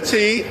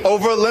 liberty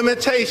over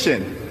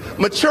limitation,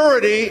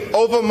 maturity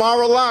over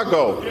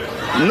Mar-a-Lago,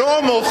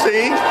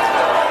 normalcy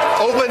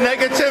over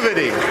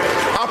negativity,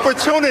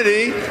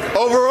 opportunity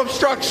over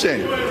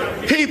obstruction,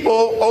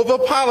 people over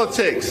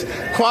politics,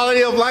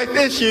 quality of life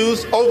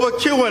issues over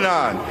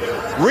QAnon,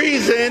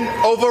 reason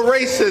over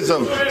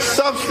racism,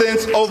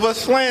 substance over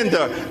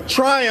slander,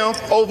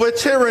 triumph over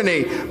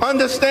tyranny,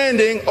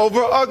 understanding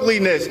over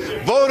ugliness,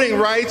 voting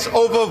rights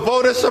over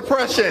voter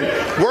suppression,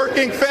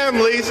 working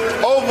families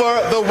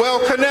over the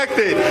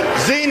well-connected,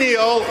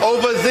 xenial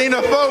over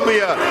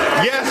xenophobia,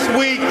 yes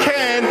we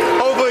can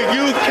over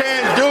you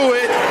can't do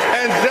it,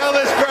 and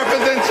zealous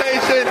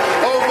representation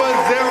over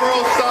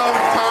zero-sum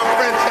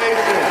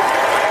confrontation.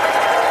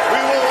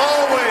 We will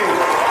always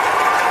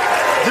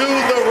do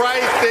the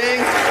right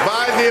thing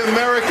by the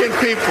American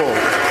people.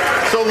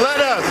 So let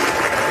us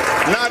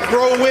not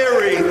grow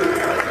weary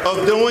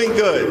of doing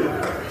good.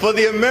 for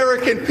the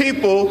American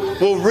people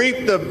will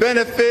reap the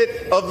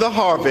benefit of the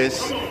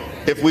harvest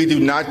if we do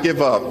not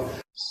give up.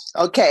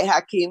 Okay,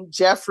 Hakeem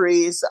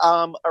Jeffries,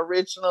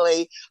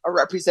 originally a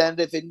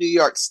representative in New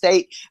York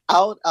State,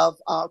 out of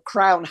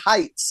Crown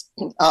Heights,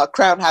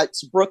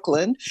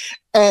 Brooklyn.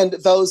 And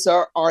those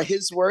are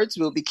his words.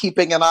 We'll be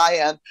keeping an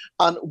eye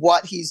on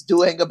what he's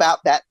doing about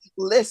that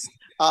list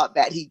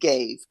that he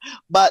gave.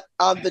 But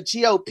on the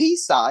GOP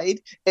side,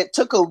 it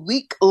took a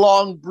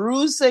week-long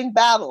bruising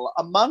battle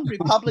among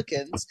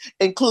Republicans,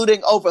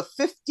 including over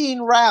 15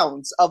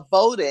 rounds of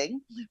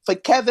voting for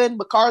Kevin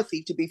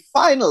McCarthy to be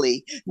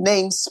finally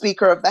named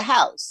Speaker of the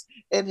House.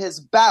 In his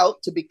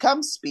bout to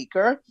become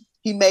Speaker,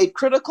 he made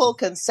critical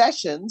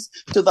concessions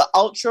to the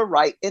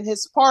ultra-right in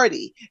his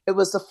party. It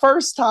was the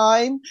first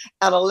time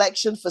an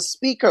election for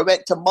Speaker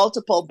went to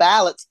multiple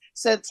ballots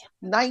since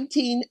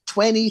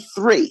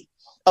 1923.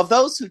 Of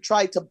those who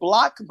tried to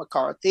block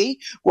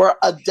McCarthy were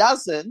a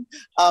dozen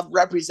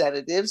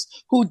representatives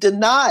who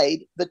denied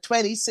the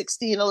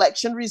 2016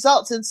 election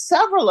results, and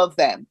several of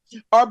them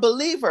are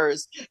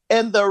believers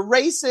in the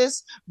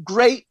racist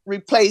great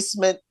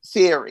replacement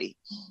theory.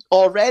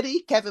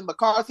 Already, Kevin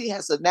McCarthy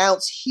has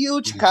announced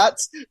huge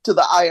cuts to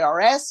the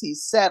IRS.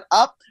 He's set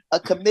up a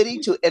committee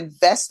to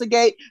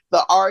investigate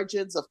the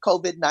origins of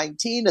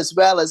COVID-19 as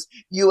well as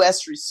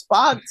U.S.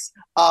 response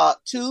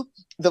to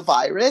the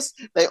virus.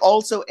 They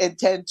also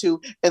intend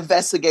to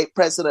investigate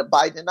President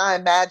Biden. I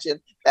imagine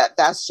that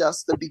that's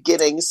just the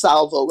beginning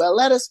salvo. Well,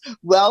 let us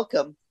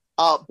welcome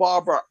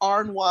Barbara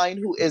Arnwine,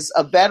 who is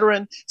a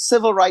veteran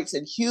civil rights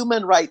and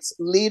human rights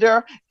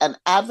leader and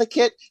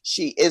advocate.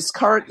 She is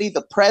currently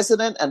the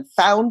president and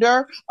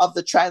founder of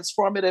the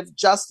Transformative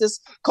Justice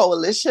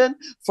Coalition.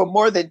 For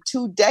more than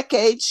 2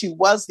 decades, she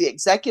was the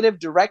executive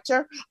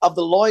director of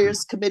the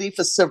Lawyers Committee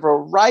for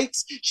Civil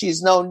Rights.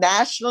 She's known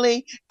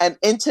nationally and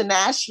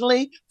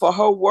internationally for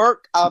her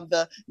work on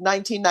the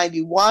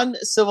 1991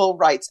 Civil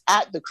Rights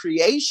Act, the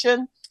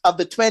creation of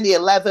the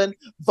 2011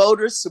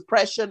 voter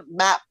suppression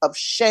map of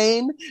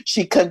shame.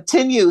 She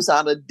continues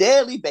on a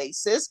daily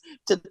basis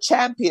to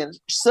champion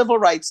civil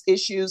rights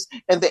issues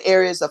in the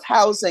areas of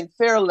housing,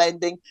 fair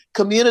lending,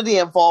 community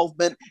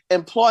involvement,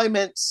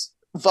 employment,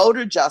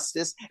 voter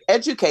justice,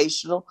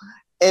 educational,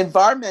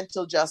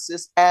 environmental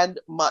justice,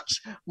 and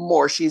much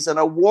more. She's an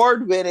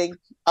award-winning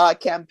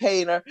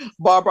campaigner.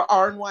 Barbara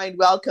Arnwine,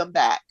 welcome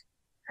back.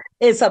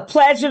 It's a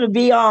pleasure to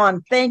be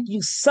on. Thank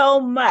you so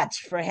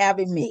much for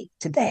having me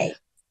today.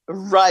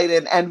 Right,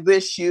 and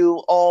wish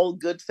you all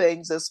good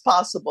things as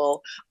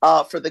possible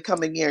for the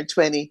coming year,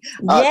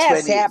 2023.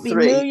 Yes, Happy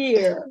New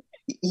Year.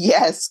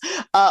 Yes.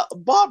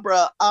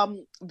 Barbara,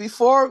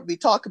 before we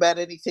talk about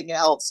anything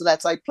else,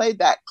 I played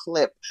that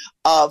clip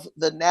of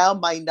the now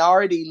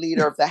minority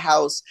leader of the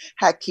House,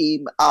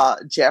 Hakeem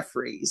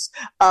Jeffries.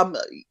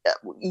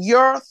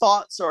 Your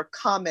thoughts or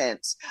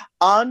comments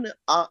on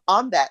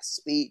that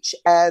speech,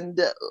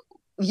 and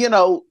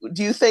do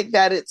you think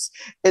that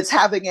it's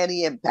having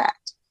any impact?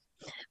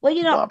 Well,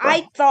 Barbara,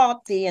 I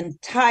thought during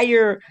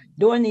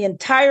the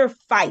entire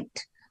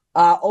fight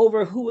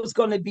over who was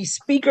going to be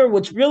speaker,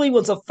 which really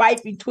was a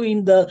fight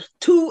between the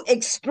two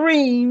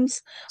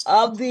extremes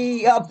of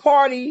the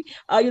party,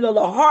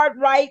 the hard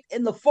right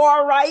and the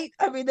far right.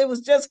 I mean, it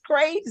was just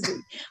crazy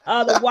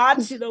to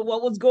watch,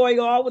 what was going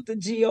on with the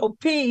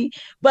GOP.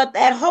 But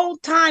that whole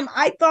time,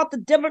 I thought the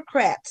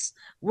Democrats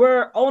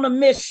were on a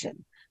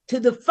mission to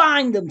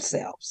define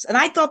themselves. And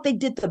I thought they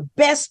did the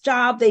best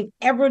job they've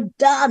ever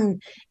done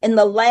in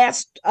the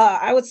last,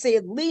 I would say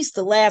at least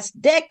the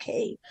last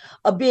decade,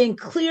 of being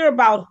clear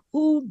about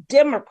who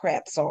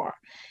Democrats are.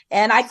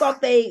 And I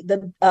thought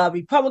the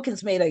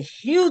Republicans made a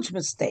huge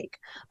mistake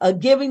of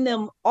giving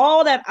them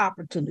all that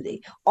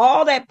opportunity,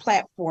 all that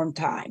platform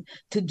time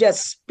to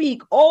just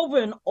speak over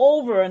and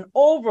over and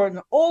over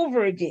and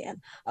over again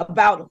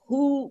about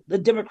who the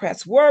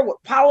Democrats were,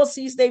 what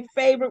policies they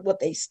favored, what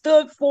they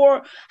stood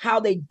for, how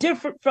they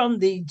differed from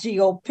the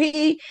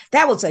GOP.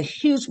 That was a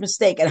huge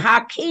mistake. And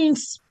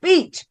Hakeem's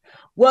speech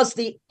was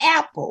the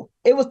apple.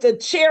 It was the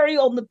cherry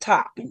on the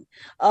topping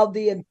of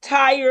the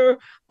entire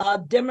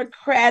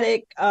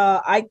Democratic,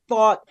 I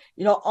thought,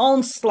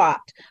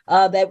 onslaught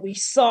that we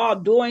saw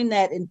during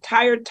that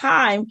entire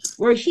time,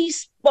 where he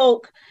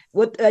spoke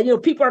with,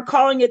 people are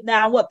calling it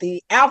now,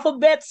 the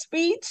alphabet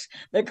speech?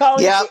 They're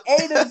calling it the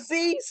A to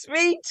Z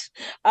speech.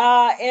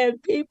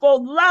 And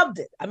people loved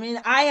it. I mean,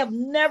 I have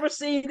never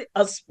seen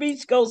a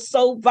speech go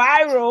so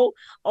viral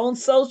on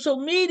social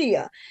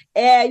media.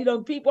 And,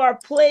 people are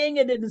playing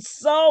it in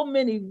so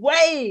many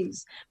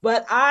ways.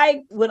 But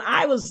I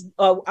was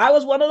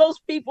one of those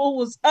people who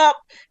was up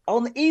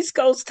on the East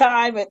Coast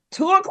time at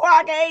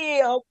 2:00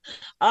 a.m.,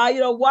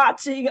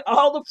 watching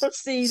all the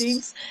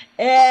proceedings.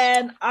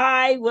 And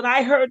when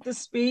I heard the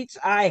speech,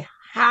 I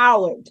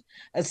howled,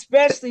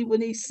 especially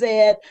when he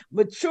said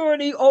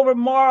maturity over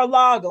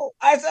Mar-a-Lago.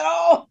 I said,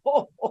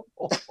 oh,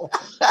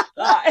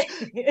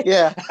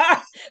 yeah.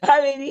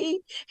 I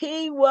mean,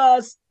 he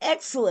was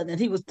excellent, and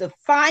he was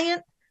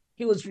defiant.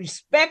 He was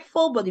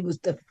respectful, but he was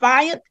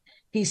defiant.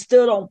 He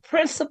stood on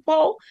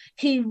principle.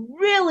 He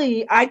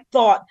really, I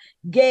thought,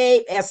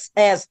 gave as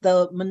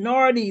the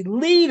minority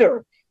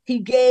leader, he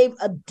gave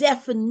a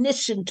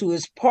definition to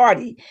his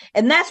party.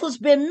 And that's what's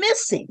been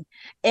missing.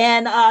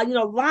 And,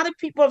 a lot of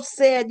people have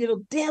said,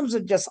 Dems are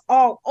just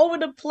all over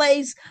the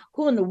place.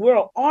 Who in the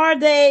world are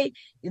they?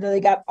 They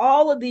got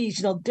all of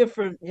these,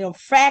 different,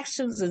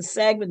 factions and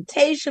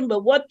segmentation.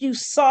 But what you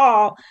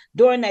saw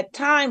during that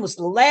time was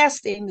the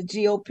last thing the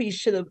GOP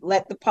should have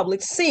let the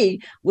public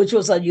see, which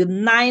was a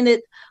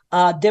united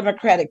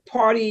Democratic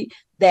Party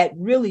that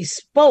really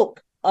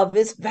spoke of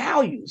its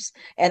values.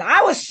 And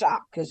I was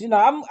shocked because,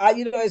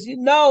 as you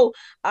know,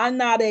 I'm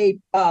not a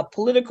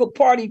political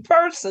party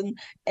person.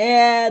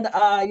 And,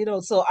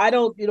 so I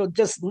don't,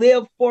 just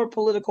live for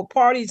political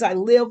parties. I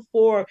live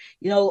for,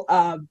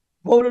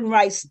 voting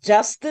rights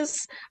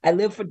justice. I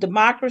live for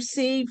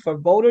democracy, for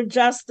voter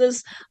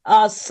justice.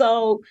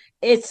 So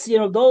it's,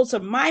 those are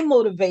my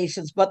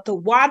motivations. But to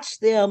watch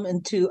them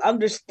and to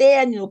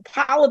understand,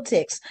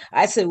 politics,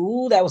 I said,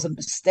 ooh, that was a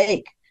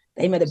mistake.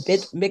 They made a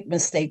big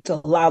mistake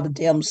to allow the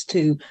Dems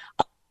to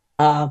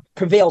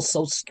prevail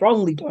so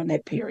strongly during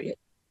that period.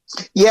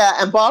 Yeah,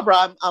 and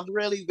Barbara, I'm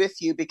really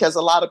with you because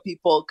a lot of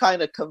people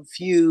kind of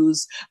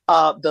confuse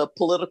the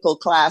political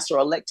class or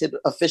elected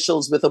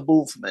officials with a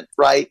movement,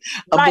 right?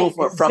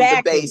 Movement from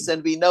the base,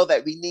 and we know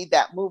that we need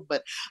that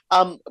movement.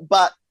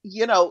 But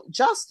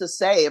just to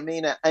say,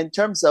 in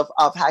terms of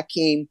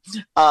Hakeem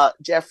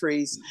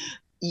Jeffries,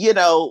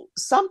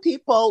 some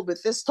people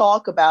with this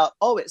talk about,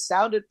 it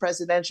sounded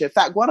presidential. In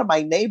fact, one of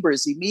my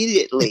neighbors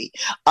immediately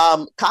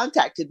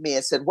contacted me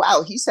and said,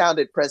 wow, he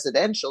sounded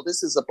presidential.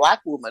 This is a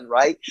Black woman,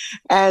 right?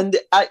 And,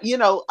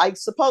 I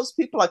suppose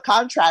people are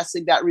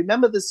contrasting that.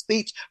 Remember the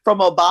speech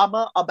from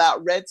Obama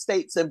about red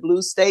states and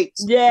blue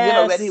states?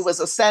 Yes. When he was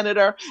a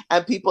senator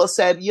and people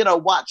said,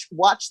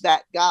 watch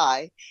that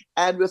guy.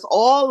 And with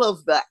all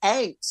of the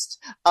angst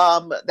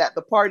that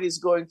the party is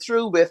going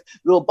through with,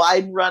 will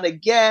Biden run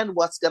again?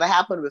 What's going to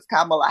happen with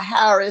Kamala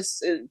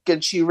Harris?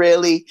 Can she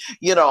really,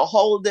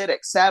 hold it,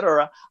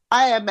 etc.?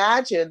 I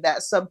imagine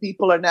that some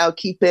people are now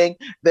keeping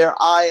their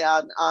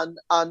eye on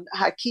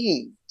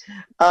Hakeem.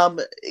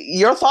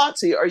 Your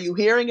thoughts? Are you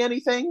hearing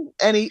anything?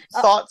 Any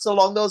thoughts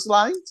along those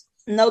lines?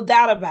 No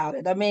doubt about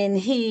it.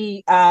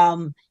 He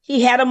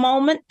had a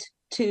moment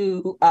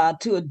to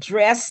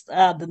address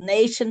the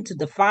nation, to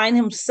define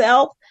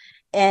himself.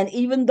 And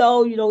even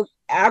though,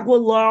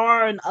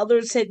 Aguilar and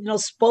others had,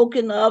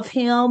 spoken of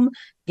him,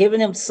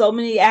 given him so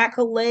many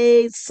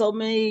accolades, so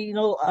many,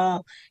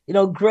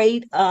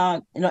 great,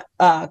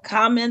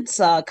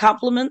 comments,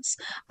 compliments,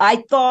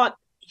 I thought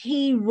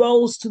he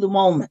rose to the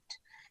moment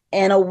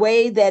in a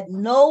way that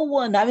no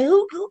one,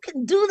 who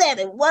can do that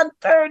at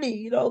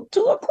 1:30,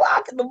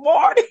 2:00 in the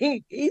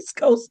morning, East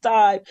Coast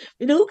time?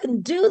 Who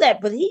can do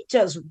that? But he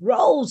just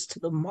rose to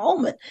the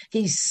moment.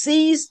 He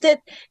seized it.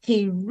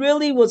 He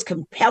really was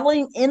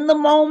compelling in the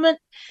moment.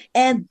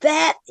 And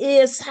that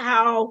is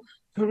how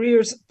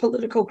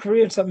political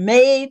careers are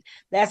made.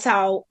 That's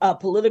how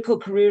political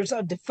careers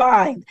are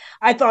defined.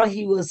 I thought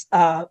he was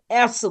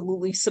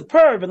absolutely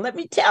superb. And let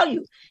me tell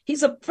you,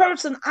 he's a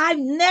person I've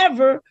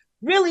never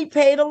really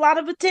paid a lot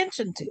of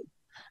attention to.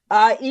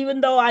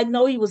 Even though I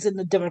know he was in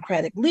the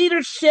Democratic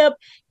leadership,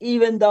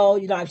 even though,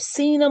 I've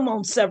seen him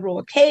on several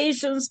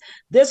occasions,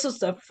 this was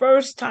the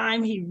first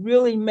time he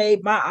really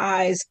made my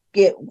eyes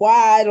get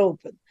wide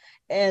open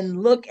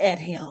and look at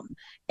him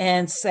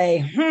and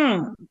say,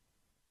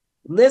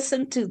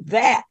 listen to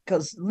that,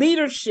 because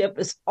leadership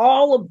is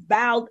all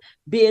about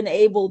being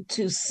able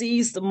to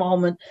seize the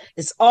moment.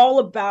 It's all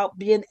about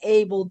being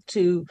able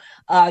to,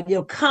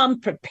 come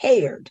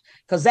prepared,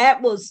 because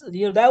that was,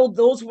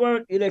 those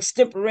weren't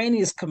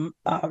extemporaneous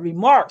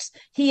remarks.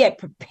 He had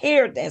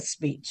prepared that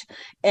speech,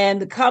 and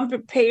to come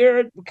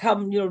prepared,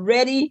 come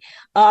ready,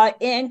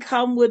 and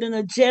come with an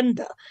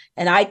agenda.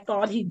 And I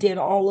thought he did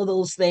all of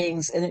those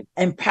things,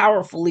 and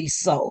powerfully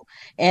so.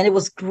 And it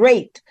was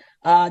great.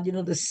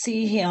 To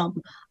see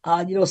him,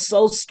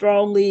 so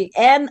strongly.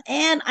 And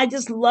I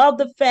just love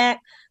the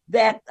fact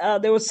that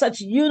there was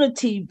such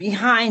unity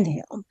behind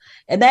him.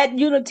 And that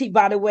unity,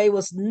 by the way,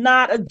 was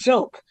not a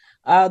joke.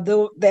 I'm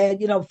here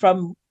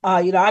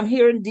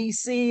in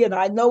DC, and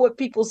I know what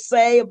people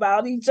say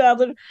about each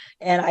other,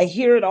 and I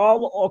hear it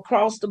all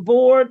across the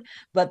board.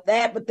 But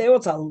there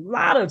was a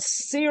lot of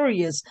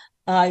serious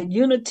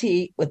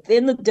unity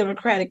within the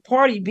Democratic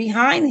Party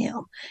behind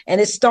him.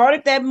 And it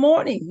started that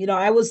morning.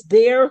 I was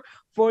there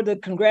for the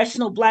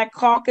Congressional Black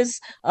Caucus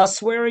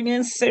swearing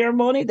in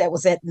ceremony that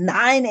was at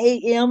 9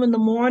 a.m. in the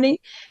morning.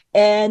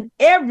 And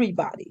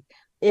everybody,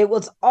 it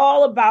was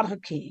all about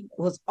Hakeem.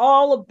 It was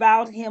all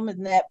about him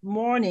in that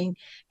morning.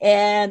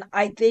 And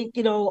I think,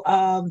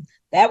 that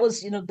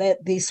was, that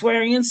the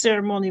swearing in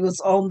ceremony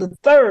was on the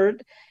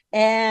 3rd.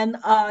 And,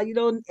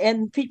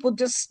 and people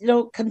just,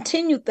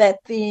 continued that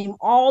theme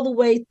all the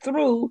way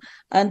through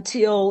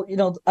until,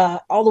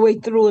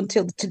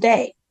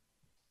 today.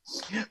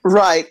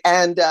 Right.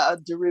 And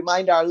to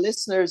remind our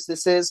listeners,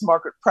 this is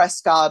Margaret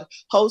Prescott,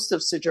 host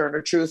of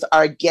Sojourner Truth.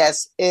 Our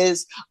guest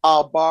is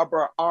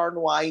Barbara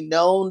Arnwine,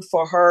 known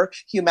for her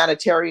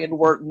humanitarian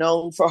work,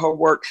 known for her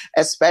work,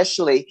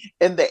 especially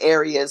in the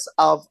areas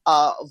of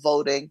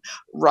voting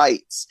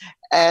rights.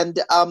 And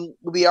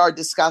we are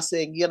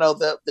discussing,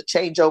 the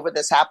changeover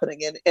that's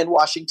happening in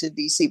Washington,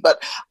 D.C.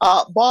 But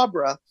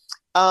Barbara,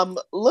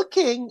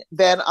 looking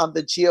then on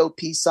the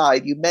GOP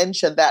side, you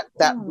mentioned that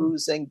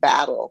bruising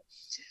battle.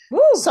 Woo.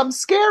 Some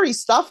scary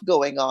stuff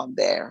going on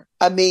there.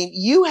 I mean,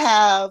 you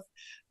have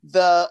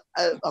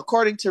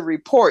according to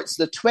reports,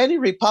 the 20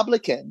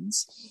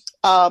 Republicans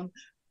of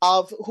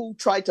who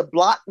tried to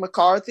block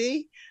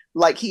McCarthy,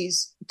 like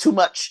he's too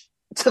much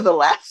to the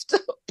left.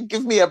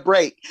 Give me a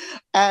break.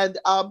 And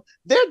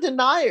they're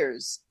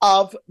deniers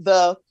of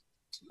the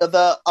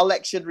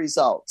election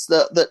results,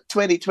 the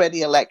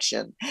 2020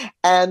 election,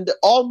 and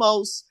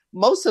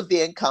most of the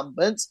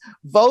incumbents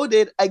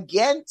voted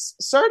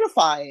against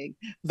certifying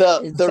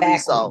the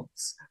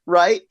results,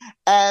 right?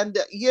 And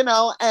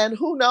and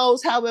who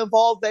knows how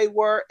involved they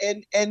were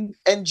in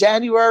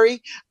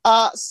January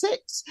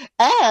 6th.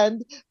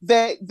 And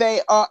they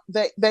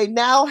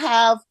now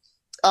have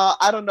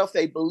I don't know if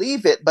they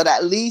believe it, but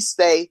at least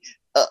they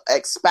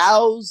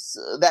espouse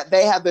that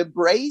they have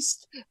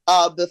embraced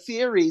the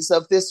theories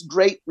of this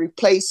great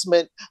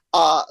replacement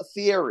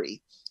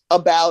theory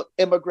about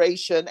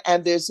immigration.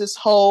 And there's this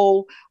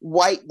whole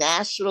white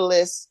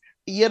nationalist,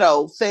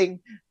 thing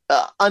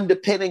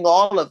underpinning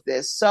all of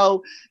this.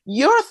 So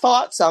your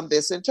thoughts on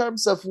this in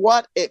terms of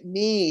what it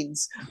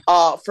means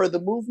for the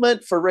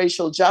movement for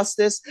racial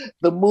justice,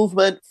 the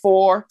movement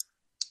for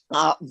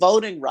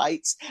voting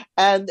rights,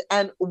 and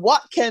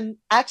what can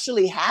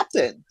actually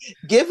happen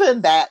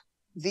given that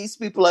these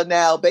people are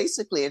now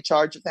basically in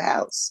charge of the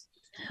House?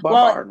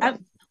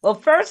 Well,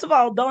 first of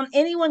all, don't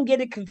anyone get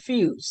it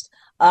confused.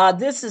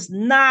 This is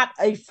not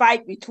a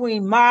fight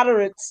between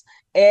moderates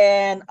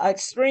and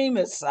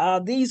extremists.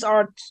 These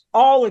are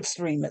all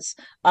extremists.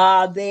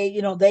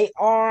 They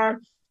are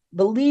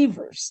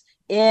believers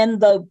in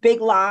the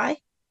big lie,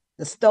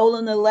 the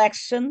stolen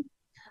election.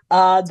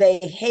 They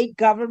hate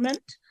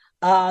government.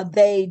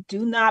 They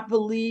do not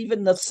believe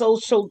in the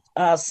social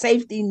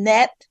safety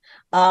net.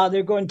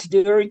 They're going to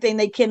do everything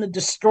they can to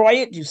destroy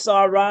it. You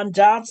saw Ron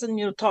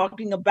Johnson,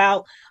 talking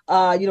about,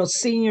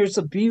 seniors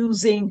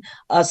abusing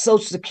Social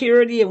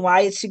Security and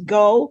why it should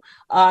go.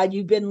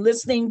 You've been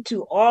listening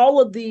to all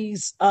of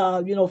these,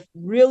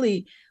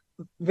 really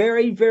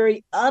very,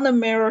 very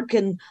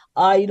un-American,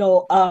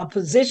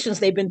 positions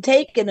they've been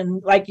taking.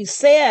 And like you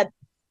said,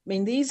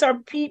 these are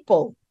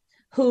people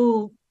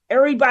who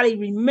everybody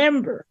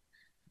remember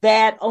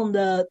that on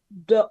the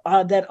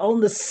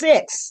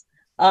 6th,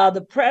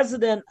 the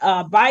president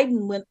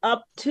Biden went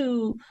up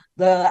to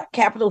the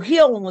Capitol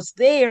Hill and was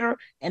there,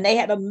 and they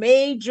had a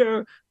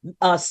major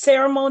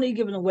ceremony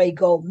giving away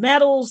gold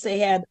medals. They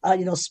had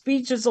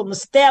speeches on the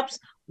steps.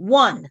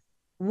 One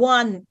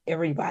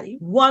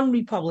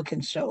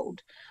Republican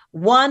showed.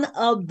 One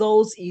of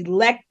those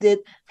elected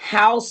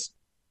House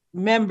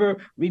member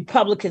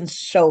Republicans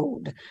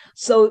showed.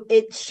 So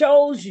it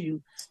shows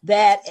you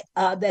that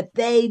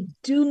they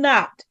do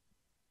not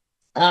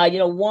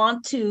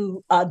want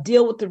to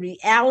deal with the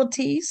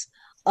realities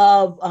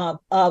of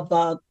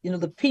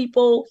the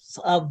people's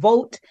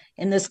vote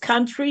in this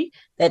country,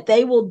 that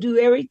they will do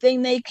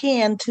everything they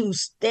can to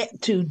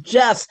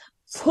just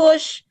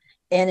push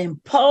and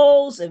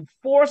impose and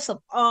force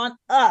upon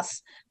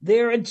us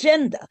their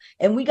agenda.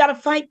 And we got to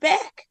fight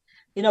back.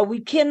 We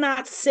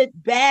cannot sit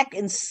back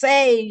and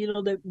say,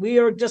 that we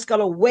are just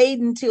going to wait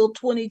until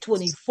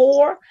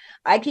 2024.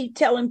 I keep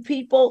telling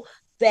people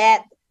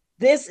that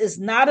this is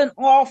not an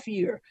off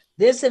year.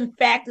 This, in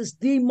fact, is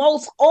the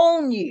most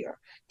on year,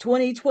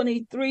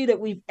 2023, that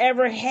we've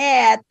ever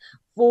had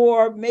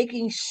for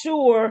making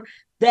sure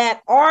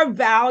that our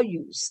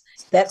values,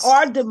 that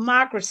our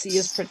democracy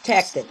is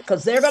protected,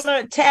 because they're going to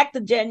attack the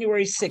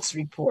January 6th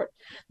report.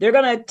 They're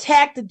going to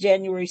attack the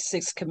January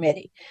 6th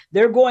committee.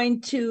 They're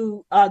going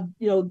to,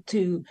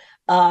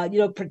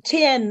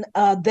 pretend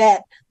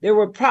that there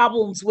were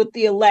problems with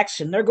the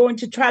election. They're going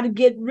to try to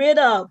get rid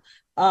of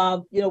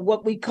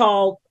what we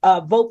call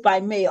vote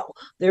by mail.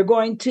 They're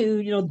going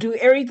to, do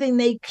everything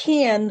they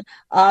can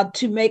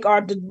to make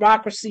our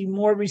democracy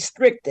more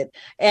restricted.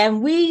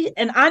 And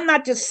I'm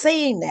not just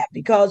saying that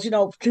because,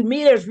 to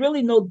me, there's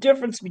really no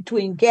difference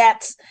between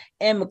Gatz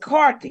and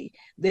McCarthy.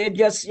 They're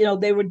just,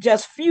 they were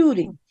just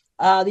feuding.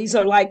 These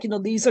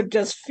are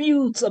just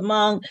feuds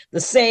among the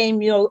same,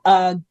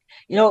 the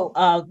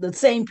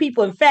same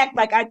people. In fact,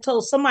 like I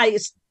told somebody,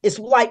 it's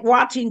like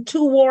watching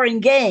two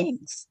warring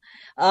gangs.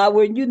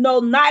 Where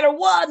neither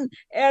one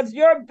has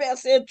your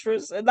best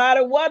interest and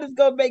neither one is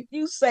going to make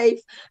you safe.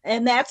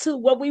 And that's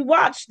what we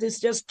watched. It's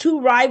just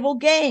two rival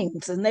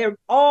gangs, and they're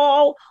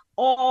all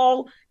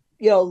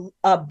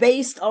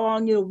based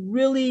on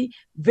really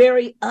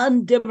very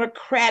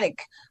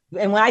undemocratic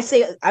and when I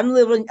say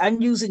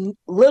I'm using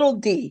little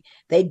d.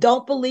 They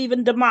don't believe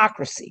in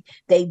democracy.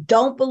 They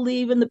don't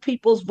believe in the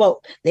people's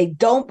vote. They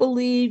don't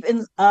believe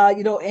in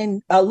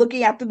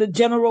looking after the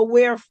general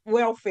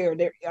welfare.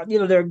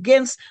 They're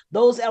against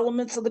those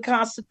elements of the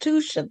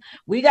Constitution.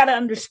 We got to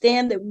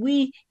understand that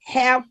we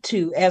have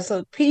to, as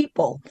a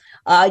people,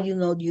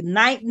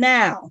 unite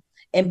now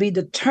and be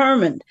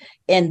determined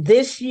in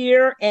this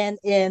year and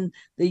in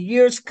the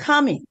years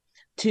coming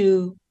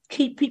to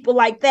keep people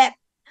like that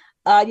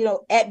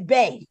at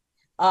bay,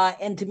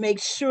 and to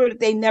make sure that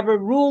they never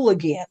rule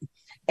again.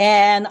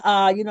 And,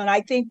 and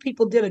I think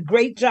people did a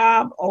great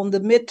job on the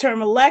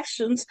midterm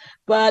elections,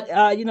 but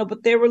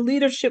there were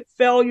leadership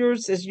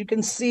failures, as you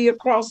can see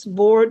across the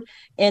board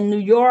in New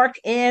York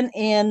and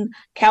in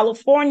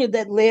California,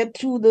 that led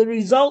to the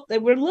result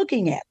that we're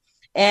looking at.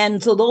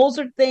 And so those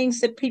are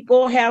things that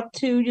people have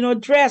to,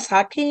 address.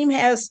 Hakeem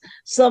has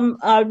some,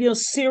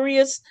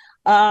 serious,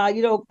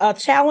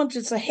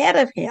 challenges ahead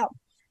of him.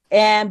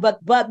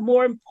 But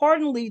more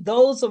importantly,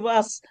 those of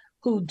us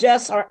who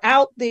just are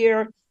out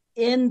there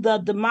in the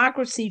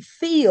democracy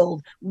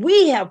field,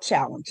 we have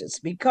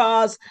challenges,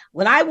 because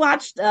when I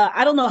watched,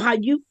 I don't know how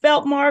you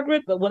felt,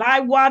 Margaret, but when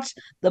I watched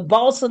the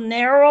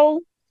Bolsonaro,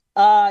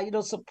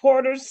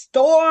 supporters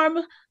storm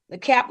the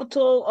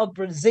capital of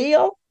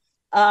Brazil,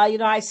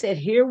 I said,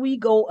 here we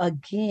go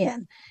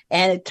again.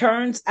 And it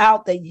turns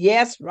out that,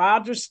 yes,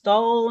 Roger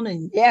Stone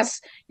and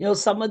yes,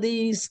 some of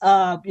these,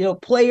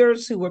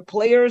 players who were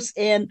players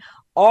in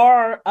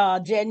our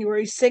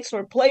January 6th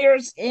were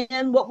players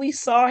in what we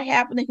saw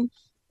happening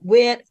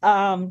with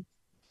the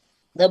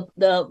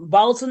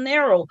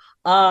Bolsonaro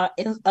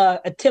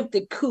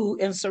attempted coup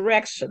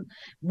insurrection.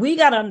 We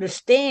got to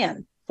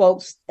understand,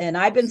 folks, and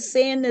I've been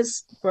saying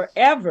this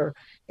forever,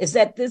 is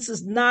that this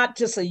is not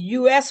just a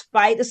U.S.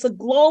 fight, it's a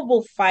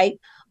global fight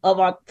of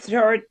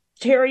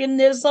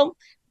authoritarianism,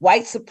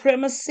 white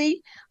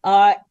supremacy,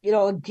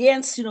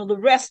 against, the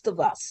rest of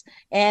us.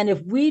 And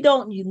if we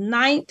don't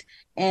unite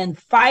and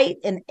fight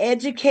and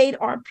educate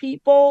our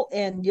people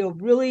and,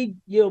 really,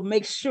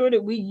 make sure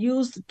that we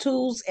use the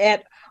tools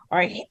at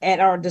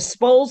our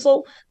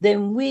disposal,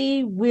 then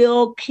we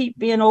will keep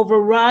being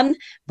overrun.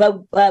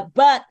 But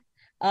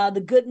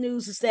the good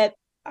news is that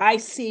I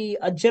see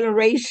a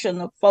generation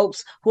of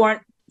folks who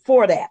aren't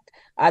for that.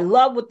 I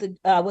love what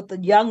the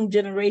young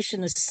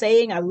generation is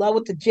saying. I love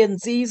what the Gen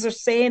Zs are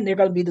saying. They're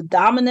going to be the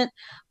dominant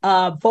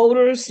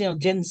voters, Gen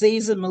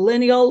Zs and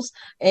millennials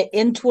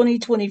in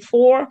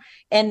 2024.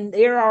 And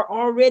they are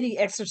already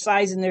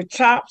exercising their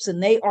chops.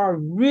 And they are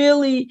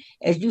really,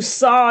 as you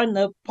saw in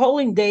the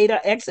polling data,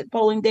 exit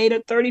polling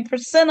data,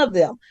 30% of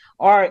them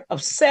are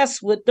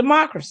obsessed with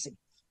democracy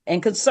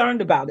and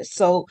concerned about it.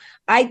 So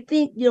I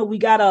think, we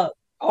got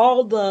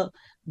all the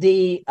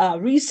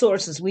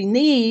resources we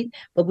need,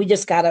 but we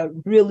just got to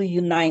really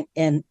unite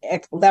and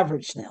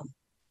leverage them.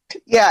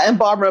 Yeah, and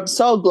Barbara, I'm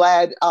so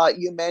glad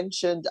you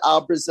mentioned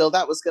Brazil.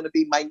 That was going to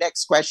be my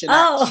next question,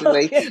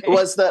 actually,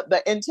 was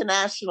the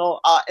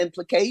international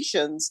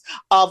implications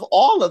of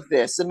all of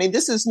this. I mean,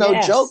 this is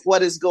no joke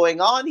what is going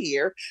on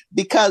here,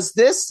 because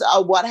this,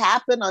 what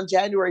happened on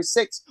January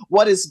 6th,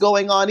 what is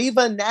going on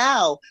even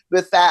now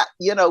with that,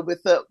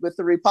 with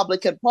the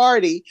Republican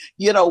Party,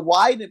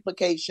 wide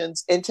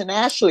implications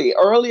internationally.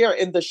 Earlier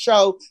in the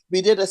show,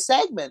 we did a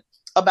segment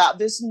about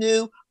this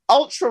new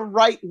ultra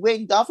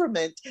right-wing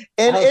government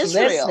in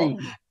Israel.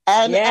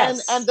 And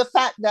the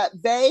fact that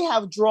they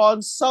have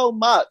drawn so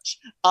much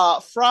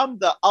from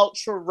the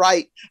ultra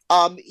right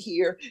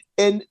here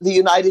in the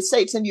United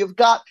States. And you've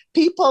got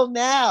people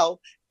now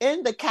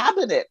in the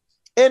cabinet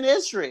in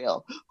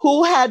Israel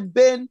who had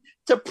been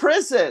to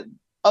prison,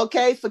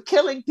 for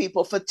killing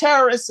people, for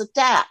terrorist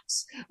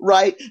attacks,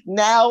 right?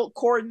 Now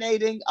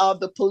coordinating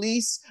the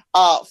police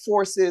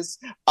forces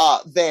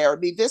there. I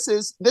mean, this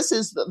is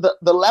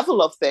the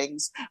level of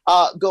things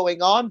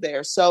going on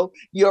there. So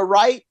you're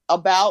right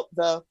about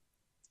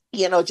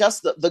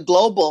just the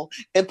global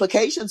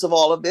implications of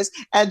all of this.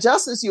 And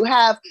just as you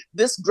have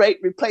this great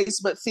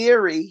replacement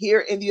theory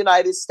here in the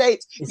United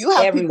States, you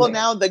have everywhere. People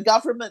now in the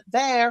government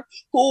there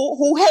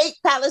who hate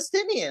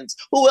Palestinians,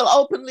 who will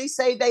openly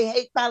say they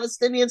hate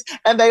Palestinians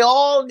and they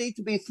all need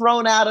to be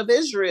thrown out of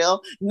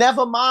Israel,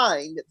 never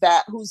mind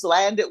that whose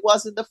land it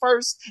was in the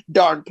first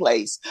darn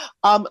place.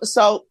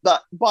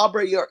 But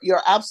Barbara,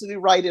 you're absolutely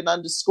right in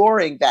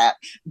underscoring that.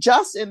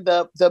 Just in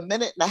the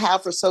minute and a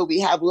half or so we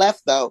have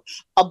left, though,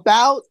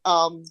 about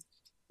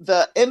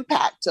the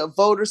impact of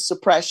voter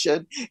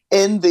suppression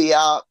in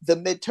the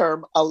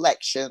midterm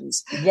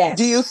elections. Yes.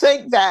 Do you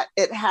think that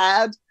it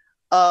had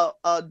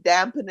a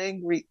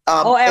dampening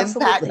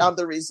impact on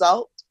the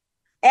result?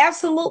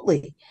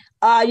 Absolutely.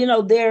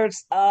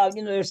 There's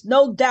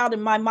no doubt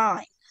in my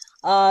mind.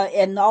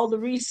 And all the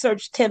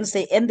research tends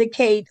to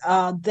indicate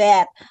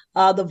that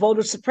the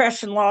voter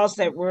suppression laws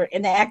that were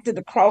enacted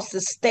across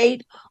the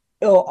state,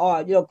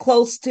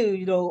 close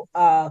to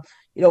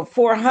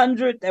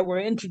 400 that were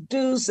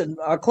introduced and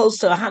close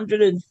to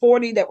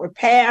 140 that were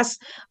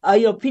passed.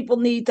 People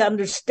need to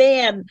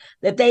understand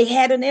that they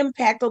had an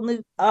impact on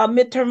the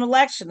midterm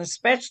election,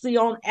 especially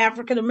on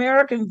African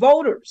American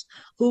voters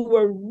who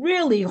were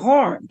really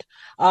harmed,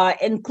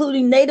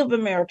 including Native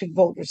American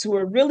voters who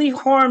were really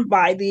harmed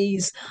by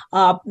these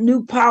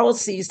new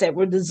policies that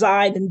were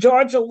designed. In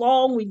Georgia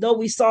alone,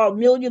 we saw 1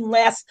 million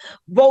less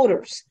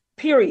voters,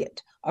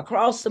 period,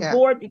 across the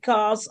board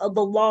because of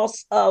the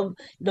loss of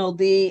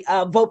the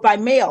vote by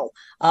mail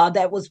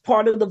that was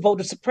part of the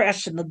voter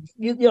suppression,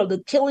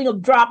 the killing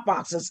of drop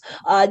boxes,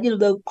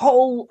 the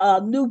whole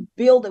new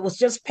bill that was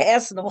just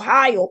passed in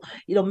Ohio,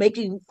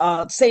 making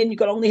saying you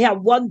could only have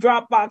one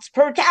drop box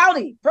per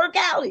county.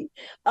 These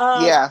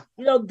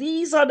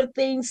are the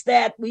things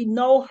that we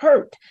know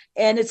hurt,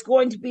 and it's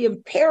going to be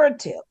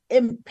imperative.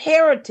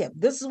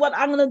 This is what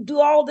I'm going to do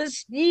all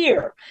this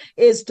year,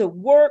 is to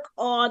work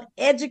on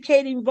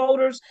educating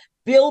voters,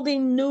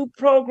 building new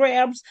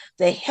programs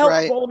to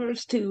help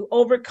voters to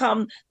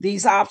overcome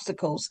these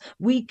obstacles.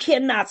 We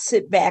cannot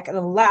sit back and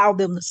allow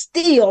them to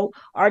steal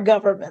our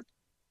government.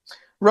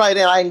 Right.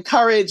 And I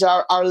encourage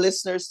our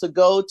listeners to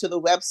go to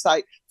the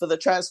website for the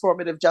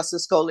Transformative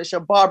Justice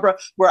Coalition. Barbara,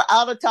 we're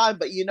out of time,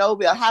 but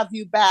we'll have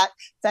you back.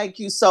 Thank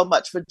you so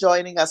much for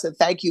joining us, and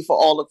thank you for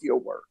all of your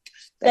work.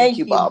 Thank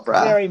you,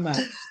 Barbara. Very much.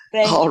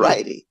 All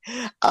righty.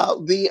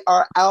 We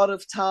are out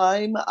of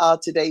time.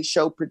 Today's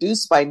show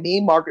produced by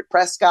me, Margaret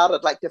Prescott.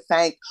 I'd like to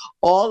thank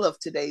all of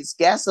today's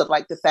guests. I'd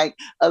like to thank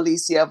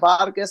Alicia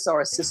Vargas,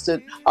 our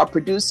assistant, our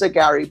producer,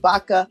 Gary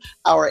Baca,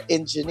 our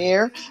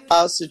engineer.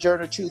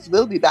 Sojourner Truth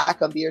will be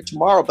back on the air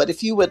tomorrow. But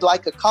if you would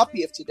like a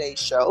copy of today's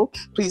show,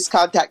 please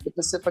contact the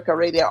Pacifica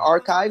Radio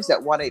Archives at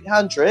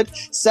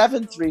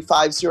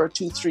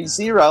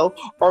 1-800-735-0230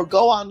 or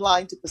go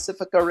online to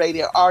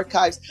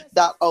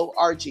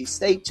pacificaradioarchives.org.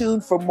 Stay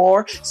tuned for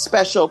more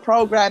special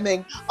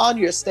programming on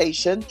your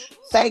station.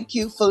 Thank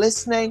you for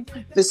listening.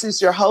 This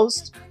is your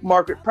host,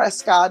 Margaret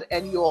Prescott,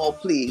 and you all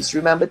please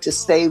remember to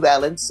stay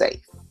well and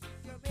safe.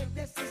 The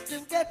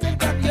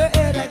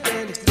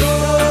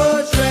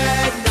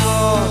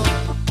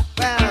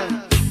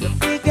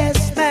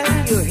biggest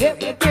man you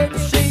hit me